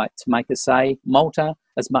much right to make a say, Malta,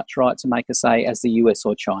 as much right to make a say as the US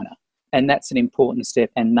or China. And that's an important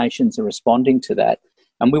step, and nations are responding to that.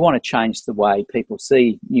 And we want to change the way people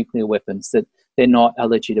see nuclear weapons, that they're not a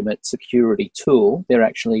legitimate security tool, they're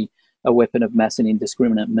actually a weapon of mass and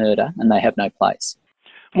indiscriminate murder, and they have no place.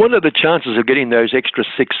 What are the chances of getting those extra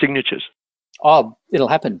 6 signatures? Oh, it'll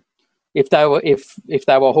happen. If they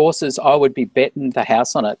were horses, I would be betting the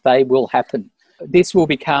house on it. They will happen. This will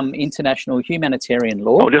become international humanitarian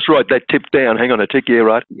law. I'll just write that tip down. Hang on a tick, yeah,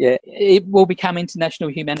 right. Yeah, it will become international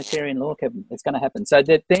humanitarian law, Kevin. It's going to happen. So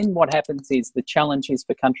then what happens is the challenge is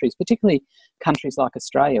for countries, particularly countries like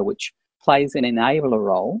Australia, which plays an enabler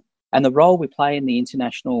role, and the role we play in the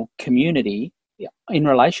international community in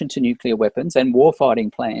relation to nuclear weapons and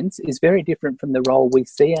warfighting plans is very different from the role we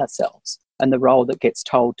see ourselves and the role that gets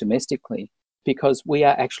told domestically, because we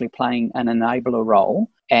are actually playing an enabler role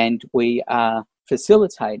and we are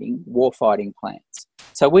facilitating warfighting plans.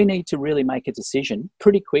 So we need to really make a decision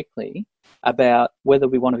pretty quickly about whether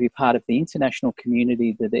we want to be part of the international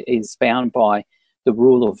community that is bound by the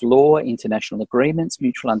rule of law, international agreements,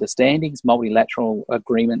 mutual understandings, multilateral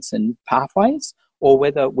agreements and pathways, or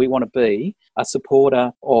whether we want to be a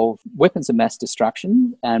supporter of weapons of mass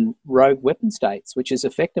destruction and rogue weapon states, which is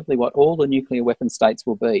effectively what all the nuclear weapon states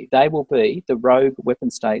will be. They will be the rogue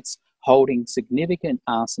weapon states holding significant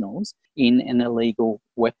arsenals in an illegal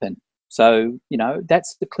weapon. So,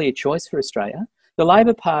 that's the clear choice for Australia. The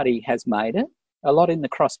Labor Party has made it. A lot in the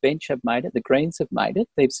crossbench have made it. The Greens have made it.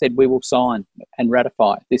 They've said we will sign and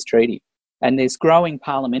ratify this treaty. And there's growing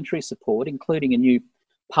parliamentary support, including a new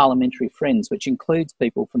parliamentary friends, which includes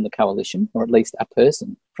people from the coalition, or at least a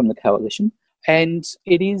person from the coalition. And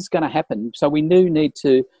it is going to happen. So we do need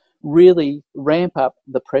to really ramp up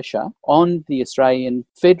the pressure on the Australian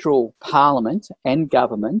federal parliament and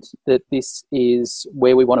government that this is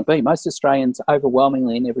where we want to be. Most Australians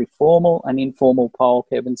overwhelmingly in every formal and informal poll,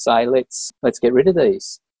 Kevin, say, let's get rid of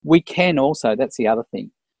these. We can also, that's the other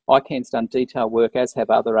thing, ICANN's done detailed work, as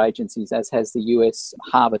have other agencies, as has the US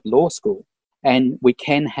Harvard Law School. And we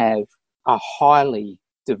can have a highly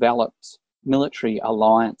developed military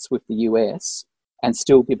alliance with the US and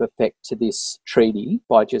still give effect to this treaty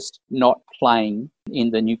by just not playing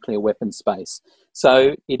in the nuclear weapons space.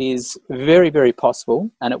 So it is very, very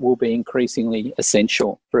possible, and it will be increasingly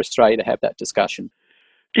essential for Australia to have that discussion.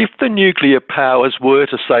 If the nuclear powers were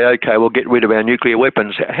to say, OK, we'll get rid of our nuclear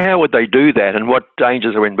weapons, how would they do that, and what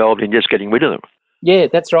dangers are involved in just getting rid of them? Yeah,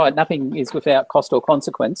 that's right. Nothing is without cost or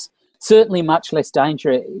consequence. Certainly much less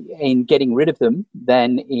danger in getting rid of them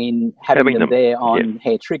than in having them there on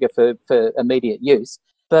hair trigger for immediate use.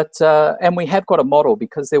 But and we have got a model,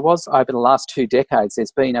 because there was, over the last 2 decades,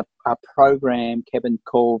 there's been a program, Kevin,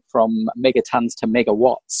 called From Megatons to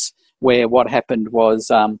Megawatts, where what happened was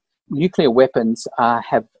nuclear weapons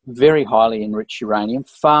have very highly enriched uranium,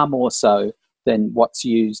 far more so than what's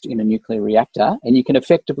used in a nuclear reactor, and you can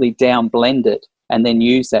effectively downblend it and then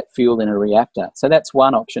use that fuel in a reactor. So that's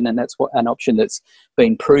one option, and that's an option that's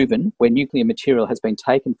been proven, where nuclear material has been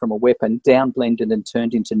taken from a weapon, downblended and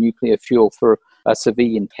turned into nuclear fuel for a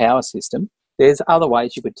civilian power system. There's other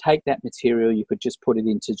ways you could take that material, you could just put it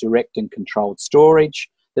into direct and controlled storage.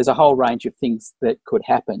 There's a whole range of things that could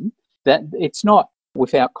happen. That it's not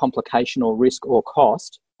without complication or risk or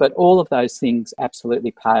cost, but all of those things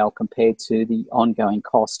absolutely pale compared to the ongoing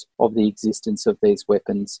cost of the existence of these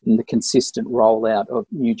weapons and the consistent rollout of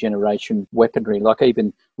new generation weaponry. Like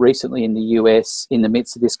even recently in the US, in the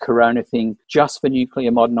midst of this corona thing, just for nuclear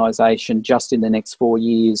modernisation, just in the next 4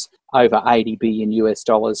 years, over $80 billion US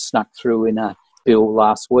snuck through in a bill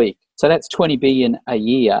last week. So that's 20 billion a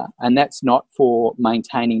year, and that's not for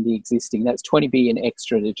maintaining the existing. That's 20 billion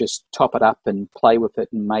extra to just top it up and play with it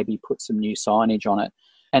and maybe put some new signage on it.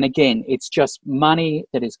 And again, it's just money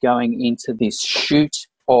that is going into this chute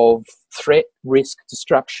of threat, risk,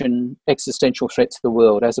 destruction, existential threat to the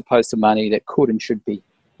world, as opposed to money that could and should be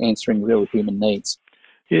answering real human needs.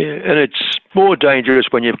 Yeah, and it's more dangerous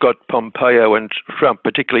when you've got Pompeo and Trump,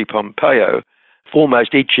 particularly Pompeo,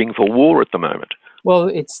 almost itching for war at the moment. Well,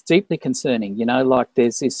 it's deeply concerning, like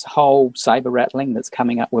there's this whole saber rattling that's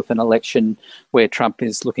coming up with an election where Trump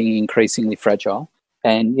is looking increasingly fragile.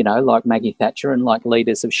 And, like Maggie Thatcher and like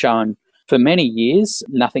leaders have shown for many years,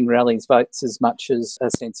 nothing rallies votes as much as a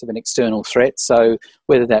sense of an external threat. So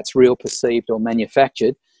whether that's real, perceived or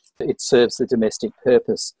manufactured, it serves the domestic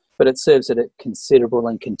purpose, but it serves it at considerable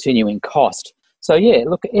and continuing cost. So, yeah,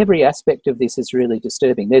 look, every aspect of this is really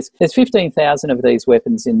disturbing. There's 15,000 of these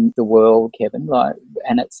weapons in the world, Kevin,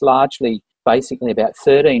 and it's largely basically about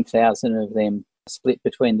 13,000 of them split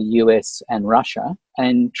between the US and Russia.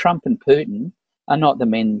 And Trump and Putin are not the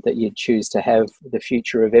men that you'd choose to have the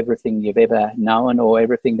future of everything you've ever known or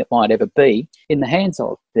everything that might ever be in the hands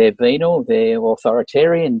of. They're venal, they're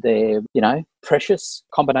authoritarian, they're, precious,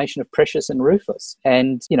 combination of precious and ruthless.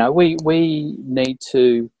 And, we need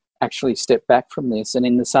to actually step back from this. And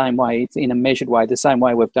in the same way, in a measured way, the same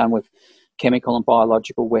way we've done with chemical and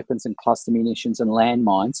biological weapons and cluster munitions and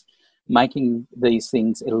landmines, making these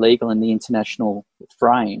things illegal in the international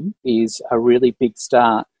frame is a really big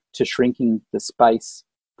start to shrinking the space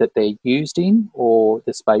that they're used in or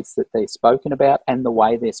the space that they're spoken about and the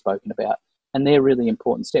way they're spoken about. And they're really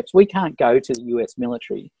important steps. We can't go to the US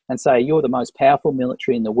military and say, you're the most powerful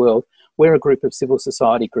military in the world. We're a group of civil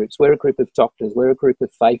society groups. We're a group of doctors. We're a group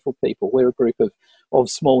of faithful people. We're a group of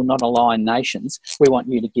small non-aligned nations. We want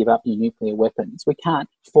you to give up your nuclear weapons. We can't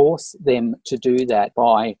force them to do that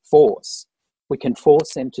by force. We can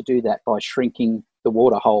force them to do that by shrinking the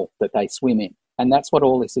water hole that they swim in. And that's what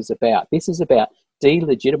all this is about. This is about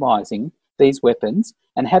delegitimizing these weapons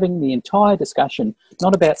and having the entire discussion,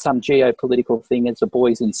 not about some geopolitical thing as the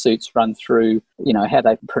boys in suits run through, how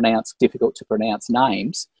they pronounce difficult to pronounce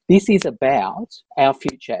names. This is about our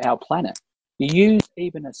future, our planet. You use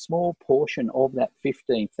even a small portion of that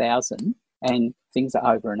 15,000 and things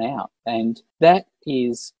are over and out. And that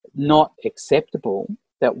is not acceptable,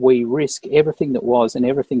 that we risk everything that was and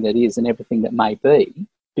everything that is and everything that may be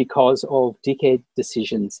because of dickhead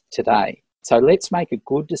decisions today. So let's make a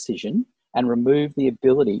good decision and remove the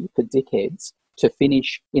ability for dickheads to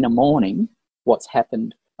finish in a morning what's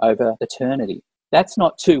happened over eternity. That's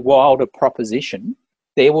not too wild a proposition.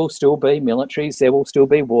 There will still be militaries, there will still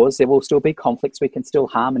be wars, there will still be conflicts. We can still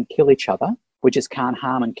harm and kill each other. We just can't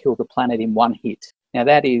harm and kill the planet in one hit. Now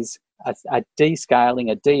that is a descaling,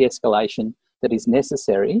 a de-escalation that is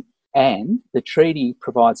necessary, and the treaty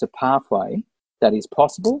provides a pathway that is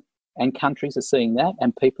possible, and countries are seeing that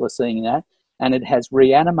and people are seeing that. And it has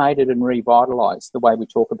reanimated and revitalised the way we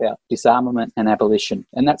talk about disarmament and abolition.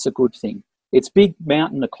 And that's a good thing. It's a big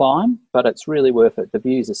mountain to climb, but it's really worth it. The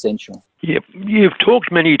view is essential. Yeah, you've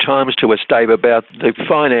talked many times to us, Dave, about the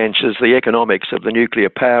finances, the economics of the nuclear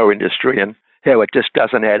power industry and how it just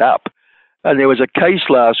doesn't add up. And there was a case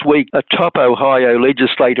last week, a top Ohio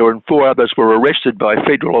legislator and 4 others were arrested by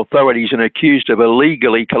federal authorities and accused of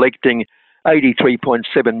illegally collecting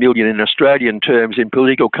 $83.7 million in Australian terms in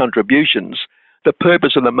political contributions. The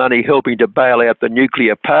purpose of the money helping to bail out the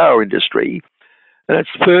nuclear power industry. And it's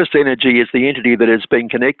First Energy is the entity that has been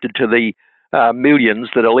connected to the millions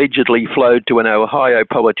that allegedly flowed to an Ohio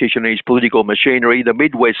politician and his political machinery. The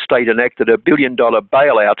Midwest state enacted a $1 billion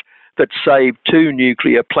bailout that saved 2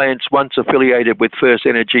 nuclear plants once affiliated with First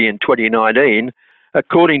Energy in 2019.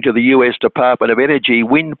 According to the US Department of Energy,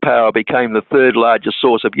 wind power became the 3rd largest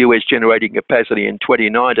source of US generating capacity in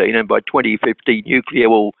 2019, and by 2050 nuclear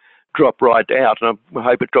will drop right out, and I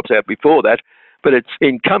hope it drops out before that. But its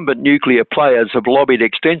incumbent nuclear players have lobbied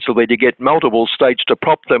extensively to get multiple states to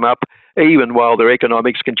prop them up, even while their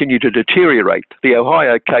economics continue to deteriorate. The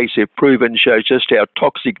Ohio case, if proven, shows just how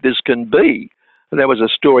toxic this can be. And that was a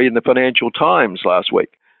story in the Financial Times last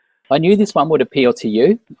week. I knew this one would appeal to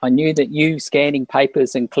you. I knew that you scanning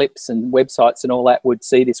papers and clips and websites and all that would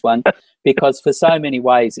see this one because for so many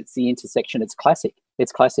ways it's the intersection. It's classic.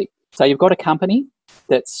 It's classic. So you've got a company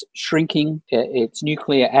that's shrinking its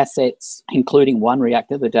nuclear assets, including one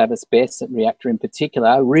reactor, the Davos BESS reactor in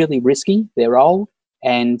particular, really risky. They're old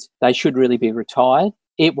and they should really be retired.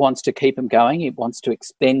 It wants to keep them going. It wants to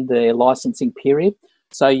extend their licensing period.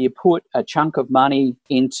 So you put a chunk of money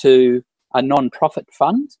into a non-profit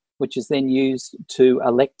fund, which is then used to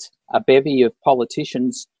elect a bevy of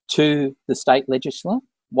politicians to the state legislature.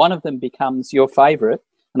 One of them becomes your favourite,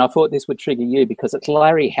 and I thought this would trigger you because it's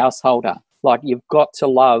Larry Householder. Like, you've got to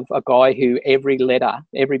love a guy who every letter,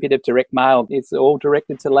 every bit of direct mail, it's all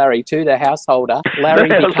directed to Larry, to the householder. Larry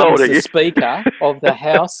becomes the Speaker of the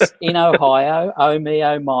House in Ohio, oh me,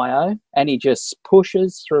 oh my, oh, and he just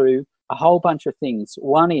pushes through a whole bunch of things.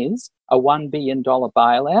 One is a $1 billion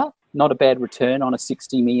bailout. Not a bad return on a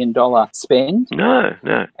 $60 million spend. No.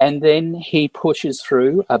 And then he pushes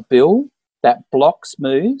through a bill that blocks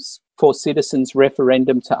moves for citizens'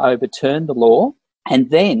 referendum to overturn the law. And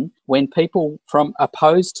then when people from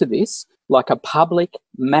opposed to this, like a public,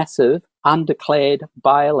 massive, undeclared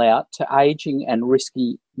bailout to ageing and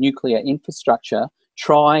risky nuclear infrastructure,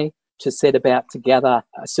 try to set about to gather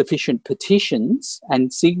sufficient petitions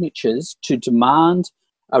and signatures to demand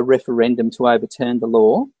a referendum to overturn the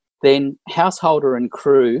law, then Householder and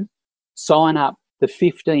crew sign up the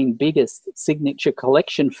 15 biggest signature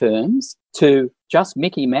collection firms to just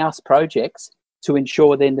Mickey Mouse projects to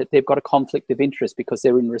ensure then that they've got a conflict of interest because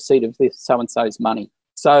they're in receipt of this so-and-so's money.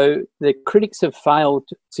 So the critics have failed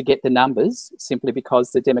to get the numbers simply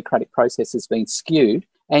because the democratic process has been skewed.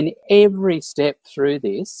 And every step through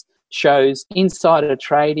this shows insider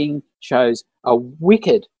trading, shows a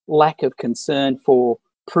wicked lack of concern for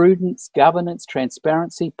prudence, governance,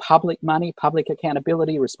 transparency, public money, public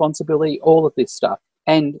accountability, responsibility, all of this stuff.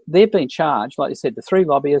 And they've been charged, like you said, the three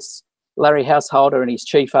lobbyists, Larry Householder and his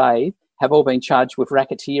chief aide, have all been charged with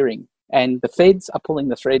racketeering. And the feds are pulling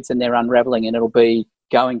the threads and they're unravelling, and it'll be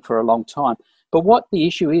going for a long time. But what the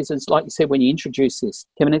issue is like you said, when you introduce this,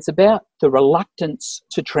 Kevin, it's about the reluctance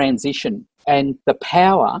to transition and the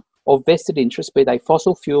power of vested interests, be they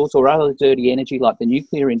fossil fuels or other dirty energy like the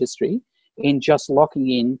nuclear industry, in just locking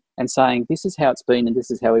in and saying this is how it's been and this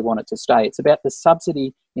is how we want it to stay. It's about the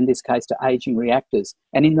subsidy, in this case, to ageing reactors.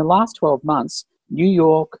 And in the last 12 months, New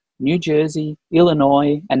York, New Jersey,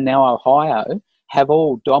 Illinois, and now Ohio have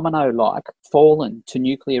all domino-like fallen to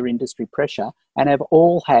nuclear industry pressure and have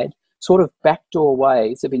all had sort of backdoor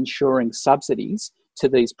ways of ensuring subsidies to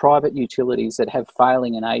these private utilities that have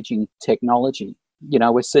failing and ageing technology. You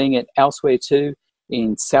know, we're seeing it elsewhere too,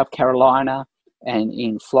 in South Carolina and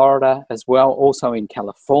in Florida as well, also in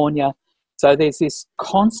California. So there's this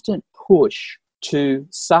constant push to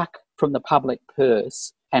suck from the public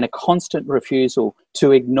purse and a constant refusal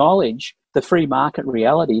to acknowledge the free market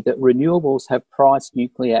reality that renewables have priced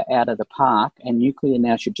nuclear out of the park, and nuclear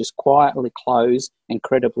now should just quietly close and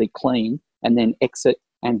credibly clean and then exit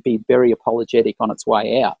and be very apologetic on its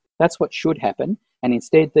way out. That's what should happen. And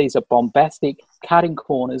instead, these are bombastic, cutting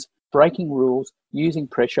corners, breaking rules, using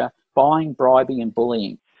pressure, buying, bribing and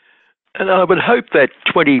bullying. And I would hope that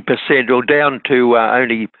 20% or down to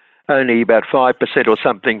only about 5% or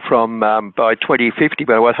something from by 2050,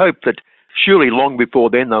 but I would hope that surely long before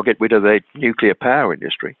then they'll get rid of the nuclear power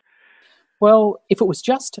industry. Well, if it was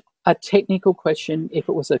just a technical question, if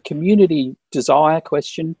it was a community desire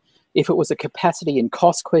question, if it was a capacity and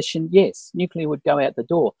cost question, yes, nuclear would go out the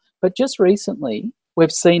door. But just recently,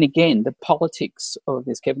 we've seen again the politics of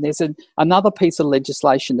this, Kevin. There's another piece of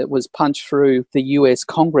legislation that was punched through the US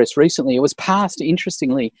Congress recently. It was passed,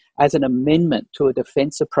 interestingly, as an amendment to a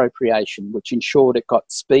defence appropriation, which ensured it got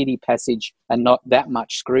speedy passage and not that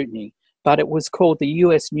much scrutiny. But it was called the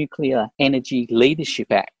US Nuclear Energy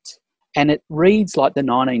Leadership Act. And it reads like the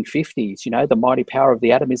 1950s, you know, the mighty power of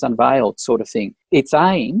the atom is unveiled sort of thing. Its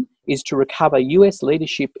aim is to recover US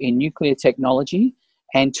leadership in nuclear technology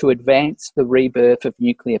and to advance the rebirth of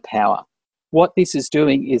nuclear power. What this is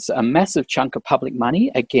doing is a massive chunk of public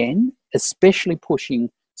money, again, especially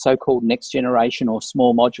pushing so-called next generation or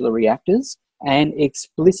small modular reactors, and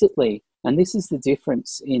explicitly, and this is the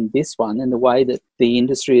difference in this one and the way that the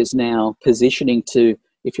industry is now positioning to,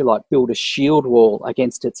 if you like, build a shield wall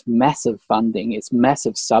against its massive funding, its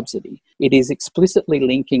massive subsidy. It is explicitly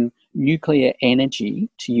linking nuclear energy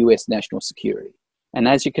to US national security. And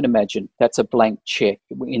as you can imagine, that's a blank check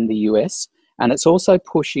in the US. And it's also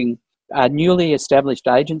pushing a newly established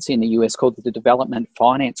agency in the US called the Development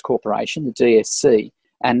Finance Corporation, the DSC.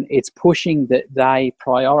 And it's pushing that they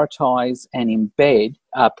prioritise and embed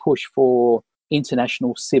a push for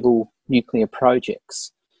international civil nuclear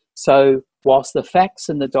projects. So whilst the facts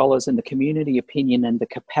and the dollars and the community opinion and the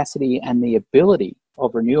capacity and the ability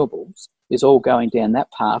of renewables is all going down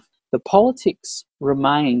that path, the politics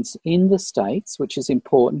remains in the States, which is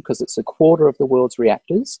important because it's a quarter of the world's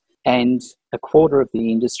reactors and a quarter of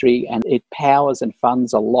the industry, and it powers and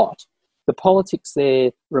funds a lot. The politics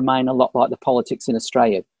there remain a lot like the politics in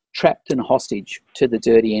Australia, trapped and hostage to the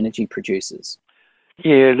dirty energy producers.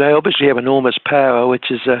 Yeah, they obviously have enormous power,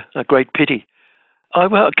 which is a great pity.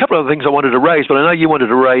 A couple of things I wanted to raise, but I know you wanted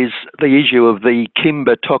to raise the issue of the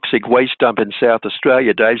Kimba toxic waste dump in South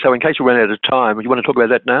Australia, Dave. So in case we run out of time, do you want to talk about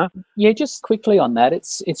that now? Yeah, just quickly on that.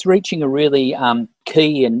 It's reaching a really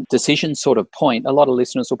key and decision sort of point. A lot of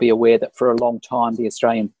listeners will be aware that for a long time, the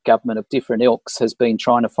Australian government of different ilks has been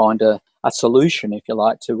trying to find a solution, if you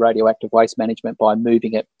like, to radioactive waste management by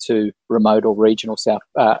moving it to remote or regional South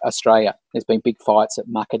Australia. There's been big fights at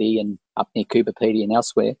Muckaty and up near Coober Pedy and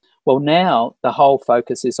elsewhere. Well, now the whole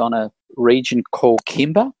focus is on a region called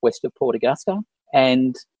Kimba, west of Port Augusta,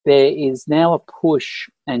 and there is now a push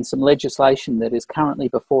and some legislation that is currently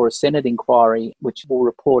before a Senate inquiry, which will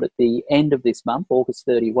report at the end of this month, August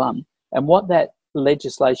 31. And what that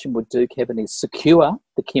legislation would do, Kevin, is secure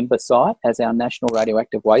the Kimba site as our national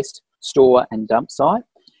radioactive waste store and dump site.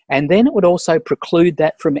 And then it would also preclude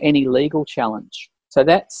that from any legal challenge. So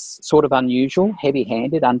that's sort of unusual,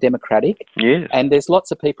 heavy-handed, undemocratic. Yes. And there's lots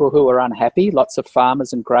of people who are unhappy, lots of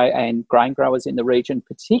farmers and grain growers in the region,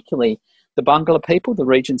 particularly the Bungala people, the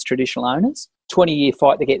region's traditional owners. 20-year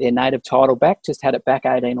fight to get their native title back, just had it back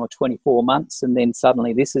 18 or 24 months, and then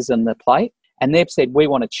suddenly this is in the plate. And they've said, we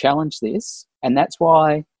want to challenge this. And that's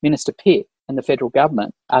why Minister Pitt and the federal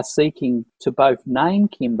government are seeking to both name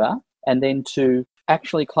Kimba and then to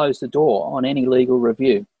actually close the door on any legal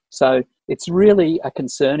review. So it's really a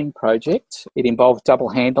concerning project. It involves double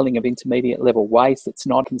handling of intermediate level waste. It's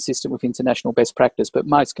not consistent with international best practice, but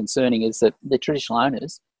most concerning is that the traditional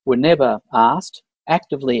owners were never asked,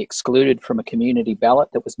 actively excluded from a community ballot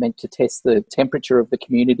that was meant to test the temperature of the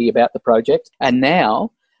community about the project, and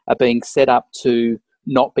now are being set up to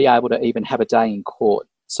not be able to even have a day in court.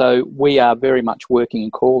 So we are very much working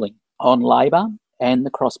and calling on Labor and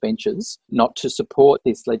the crossbenchers not to support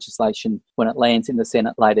this legislation when it lands in the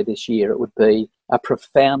Senate later this year. It would be a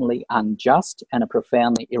profoundly unjust and a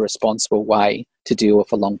profoundly irresponsible way to deal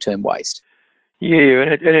with a long-term waste. Yeah,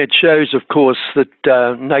 and it shows, of course,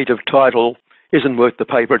 that native title isn't worth the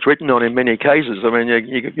paper it's written on in many cases. I mean,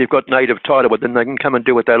 you've got native title, but then they can come and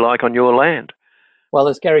do what they like on your land. Well,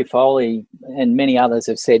 as Gary Foley and many others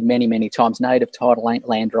have said many, many times, native title ain't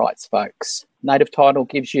land rights, folks. Native title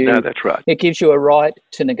gives you... No, that's right. It gives you a right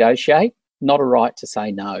to negotiate, not a right to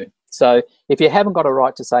say no. So if you haven't got a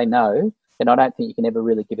right to say no, then I don't think you can ever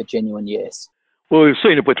really give a genuine yes. Well, we've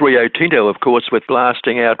seen it with Rio Tinto, of course, with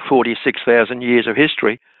blasting out 46,000 years of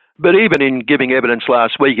history. But even in giving evidence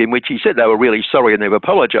last week in which he said they were really sorry and they've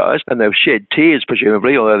apologised and they've shed tears,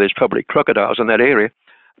 presumably, although there's probably crocodiles in that area.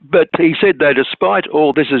 But he said, though, despite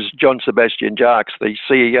all, this is John Sebastian Jacques, the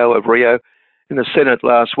CEO of Rio, in the Senate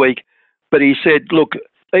last week, but he said, look,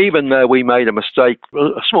 even though we made a mistake,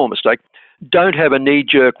 a small mistake, don't have a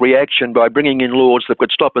knee-jerk reaction by bringing in laws that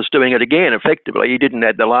would stop us doing it again, effectively. He didn't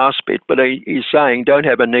add the last bit, but he's saying don't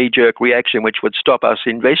have a knee-jerk reaction which would stop us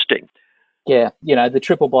investing. Yeah, you know, the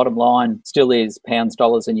triple bottom line still is pounds,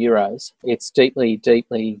 dollars and euros. It's deeply,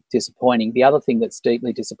 deeply disappointing. The other thing that's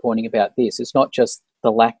deeply disappointing about this is not just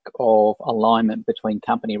the lack of alignment between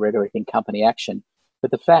company rhetoric and company action, but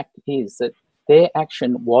the fact is that their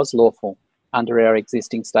action was lawful under our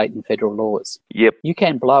existing state and federal laws. Yep. You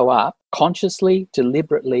can blow up, consciously,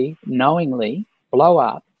 deliberately, knowingly blow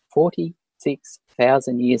up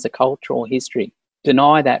 46,000 years of cultural history.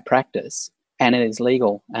 Deny that practice and it is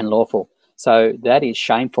legal and lawful. So that is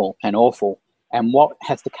shameful and awful. And what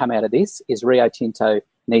has to come out of this is Rio Tinto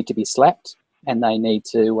need to be slapped, and they need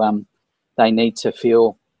to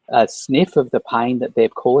feel a sniff of the pain that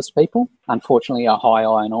they've caused people. Unfortunately, a high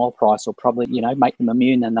iron oil price will probably, make them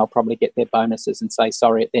immune, and they'll probably get their bonuses and say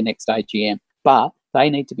sorry at their next AGM. But they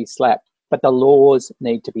need to be slapped. But the laws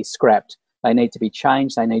need to be scrapped. They need to be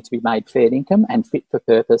changed. They need to be made fair income and fit for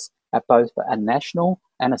purpose at both a national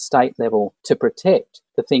and a state level to protect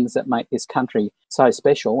the things that make this country so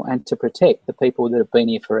special and to protect the people that have been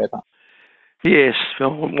here forever. Yes,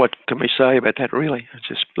 well, what can we say about that, really? It's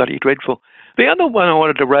just bloody dreadful. The other one I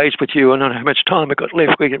wanted to raise with you, I don't know how much time we've got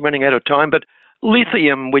left, we're running out of time, but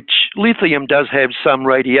lithium does have some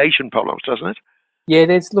radiation problems, doesn't it? Yeah,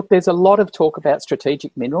 there's a lot of talk about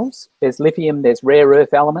strategic minerals. There's lithium, there's rare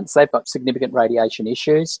earth elements, they've got significant radiation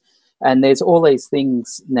issues. And there's all these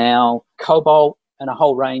things now, cobalt and a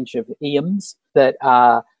whole range of EMs that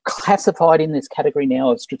are classified in this category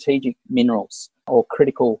now of strategic minerals or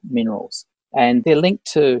critical minerals. And they're linked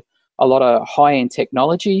to a lot of high-end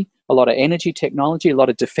technology, a lot of energy technology, a lot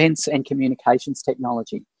of defence and communications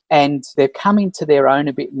technology. And they're coming to their own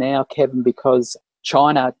a bit now, Kevin, because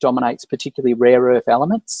China dominates particularly rare earth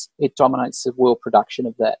elements. It dominates the world production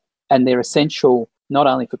of that. And they're essential not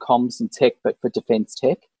only for comms and tech, but for defence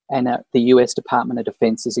tech. And the US Department of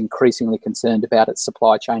Defence is increasingly concerned about its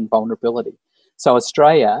supply chain vulnerability. So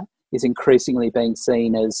Australia is increasingly being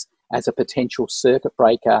seen as a potential circuit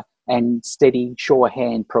breaker and steady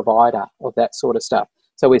shorehand provider of that sort of stuff.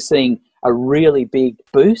 So we're seeing a really big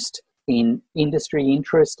boost in industry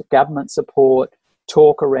interest, government support,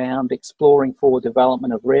 talk around exploring for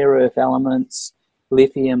development of rare earth elements,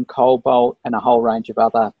 lithium, cobalt, and a whole range of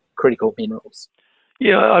other critical minerals.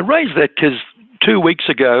 Yeah, I raised that because 2 weeks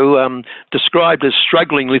ago, described as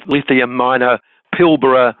struggling lithium miner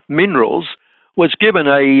Pilbara Minerals was given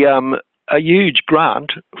a huge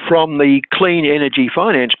grant from the Clean Energy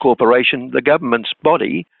Finance Corporation, the government's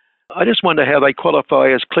body. I just wonder how they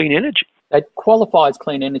qualify as clean energy. It qualifies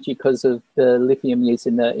clean energy because of the lithium use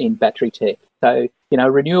in battery tech. So,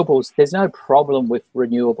 renewables, there's no problem with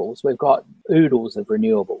renewables. We've got oodles of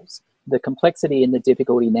renewables. The complexity and the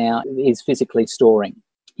difficulty now is physically storing.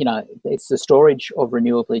 It's the storage of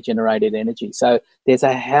renewably generated energy. So there's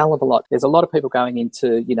a hell of a lot. There's a lot of people going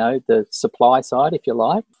into, the supply side, if you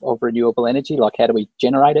like, of renewable energy, like how do we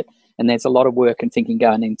generate it? And there's a lot of work and thinking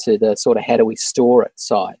going into the sort of how do we store it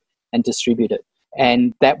side and distribute it.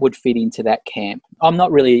 And that would fit into that camp. I'm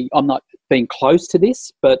not being close to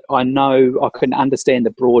this, but I know I can understand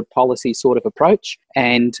the broad policy sort of approach.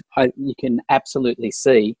 And you can absolutely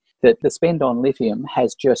see that the spend on lithium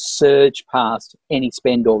has just surged past any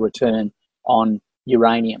spend or return on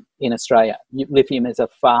uranium in Australia. Lithium is a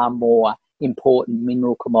far more important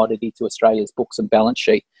mineral commodity to Australia's books and balance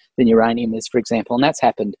sheet than uranium is, for example, and that's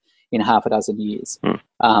happened in half a dozen years.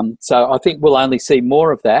 So I think we'll only see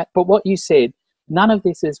more of that. But what you said, none of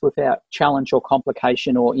this is without challenge or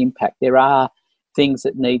complication or impact. There are things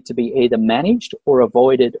that need to be either managed or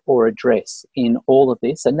avoided or addressed in all of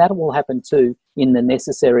this. And that will happen too in the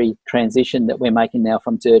necessary transition that we're making now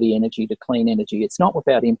from dirty energy to clean energy. It's not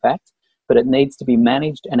without impact, but it needs to be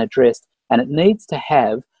managed and addressed. And it needs to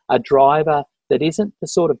have a driver that isn't the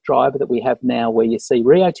sort of driver that we have now where you see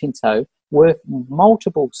Rio Tinto worth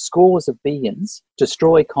multiple scores of billions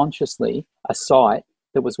destroy consciously a site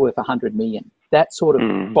that was worth 100 million. That sort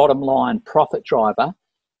of bottom line profit driver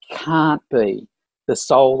can't be the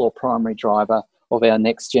sole or primary driver of our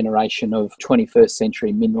next generation of 21st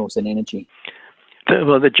century minerals and energy.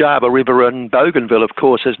 Well, the Java River in Bougainville, of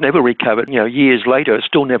course, has never recovered. Years later, it's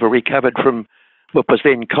still never recovered from what was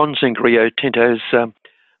then Consink, Rio Tinto's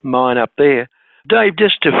mine up there. Dave,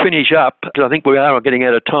 just to finish up, because I think we are getting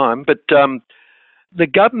out of time, but the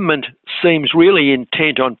government seems really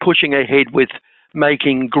intent on pushing ahead with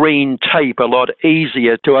making green tape a lot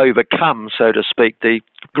easier to overcome, so to speak. The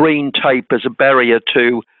green tape is a barrier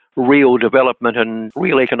to real development and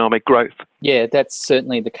real economic growth. Yeah, that's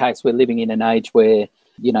certainly the case. We're living in an age where,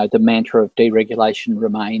 the mantra of deregulation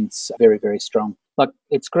remains very, very strong. Like,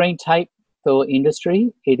 it's green tape for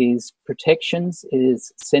industry, it is protections, it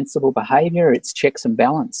is sensible behaviour, it's checks and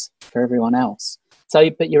balance for everyone else. So,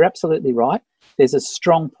 but you're absolutely right. There's a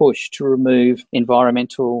strong push to remove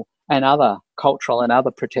environmental and other cultural and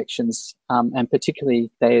other protections, and particularly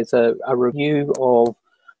there's a review of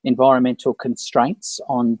environmental constraints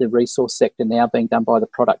on the resource sector now being done by the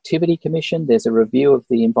Productivity Commission. There's a review of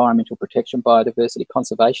the Environmental Protection Biodiversity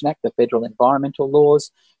Conservation Act, the federal environmental laws.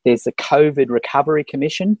 There's the COVID Recovery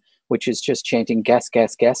Commission, which is just chanting gas,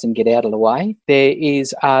 gas, gas and get out of the way. There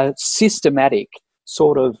is a systematic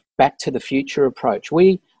sort of back to the future approach.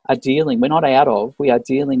 We are dealing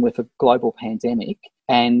with a global pandemic.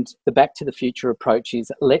 And the back to the future approach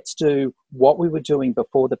is let's do what we were doing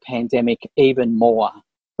before the pandemic even more.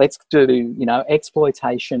 Let's do,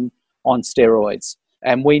 exploitation on steroids.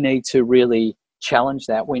 And we need to really challenge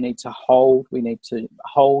that. We need to hold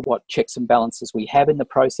what checks and balances we have in the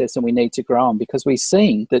process, and we need to grow them, because we're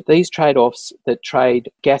seeing that these trade-offs that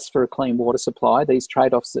trade gas for a clean water supply, these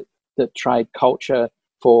trade-offs that trade culture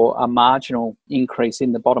for a marginal increase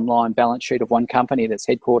in the bottom line balance sheet of one company that's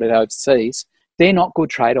headquartered overseas, they're not good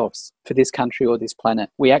trade-offs for this country or this planet.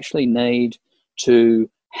 We actually need to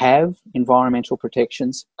have environmental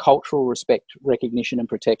protections, cultural respect, recognition and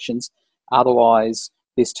protections. Otherwise,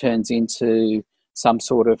 this turns into some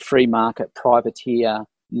sort of free market privateer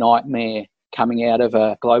nightmare coming out of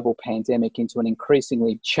a global pandemic into an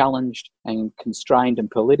increasingly challenged and constrained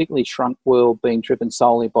and politically shrunk world being driven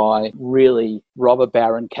solely by really robber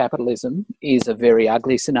baron capitalism is a very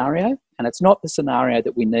ugly scenario. And it's not the scenario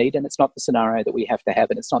that we need, and it's not the scenario that we have to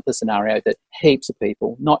have, and it's not the scenario that heaps of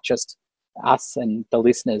people, not just us and the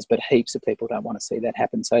listeners, but heaps of people don't want to see that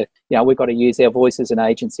happen. So, we've got to use our voice as an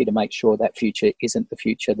agency to make sure that future isn't the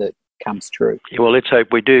future that comes true. Yeah, well, let's hope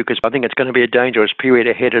we do, because I think it's going to be a dangerous period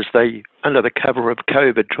ahead as they, under the cover of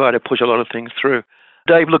COVID, try to push a lot of things through.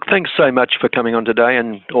 Dave, look, thanks so much for coming on today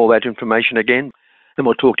and all that information again. And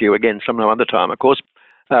we'll talk to you again some other time, of course.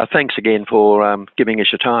 Thanks again for giving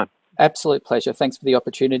us your time. Absolute pleasure. Thanks for the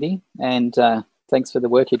opportunity, and thanks for the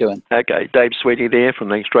work you're doing. Okay, Dave Sweeting there from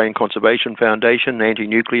the Australian Conservation Foundation,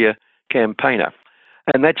 anti-nuclear campaigner.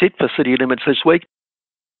 And that's it for City Limits this week.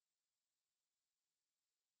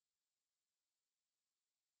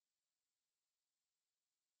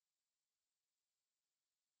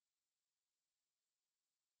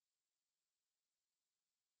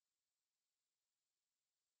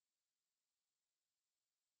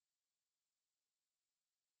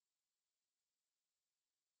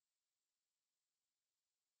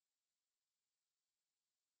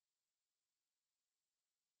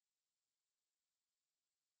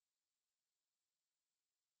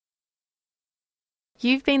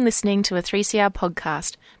 You've been listening to a 3CR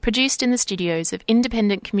podcast produced in the studios of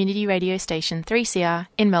independent community radio station 3CR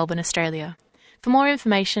in Melbourne, Australia. For more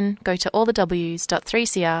information, go to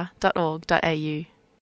allthews.3cr.org.au.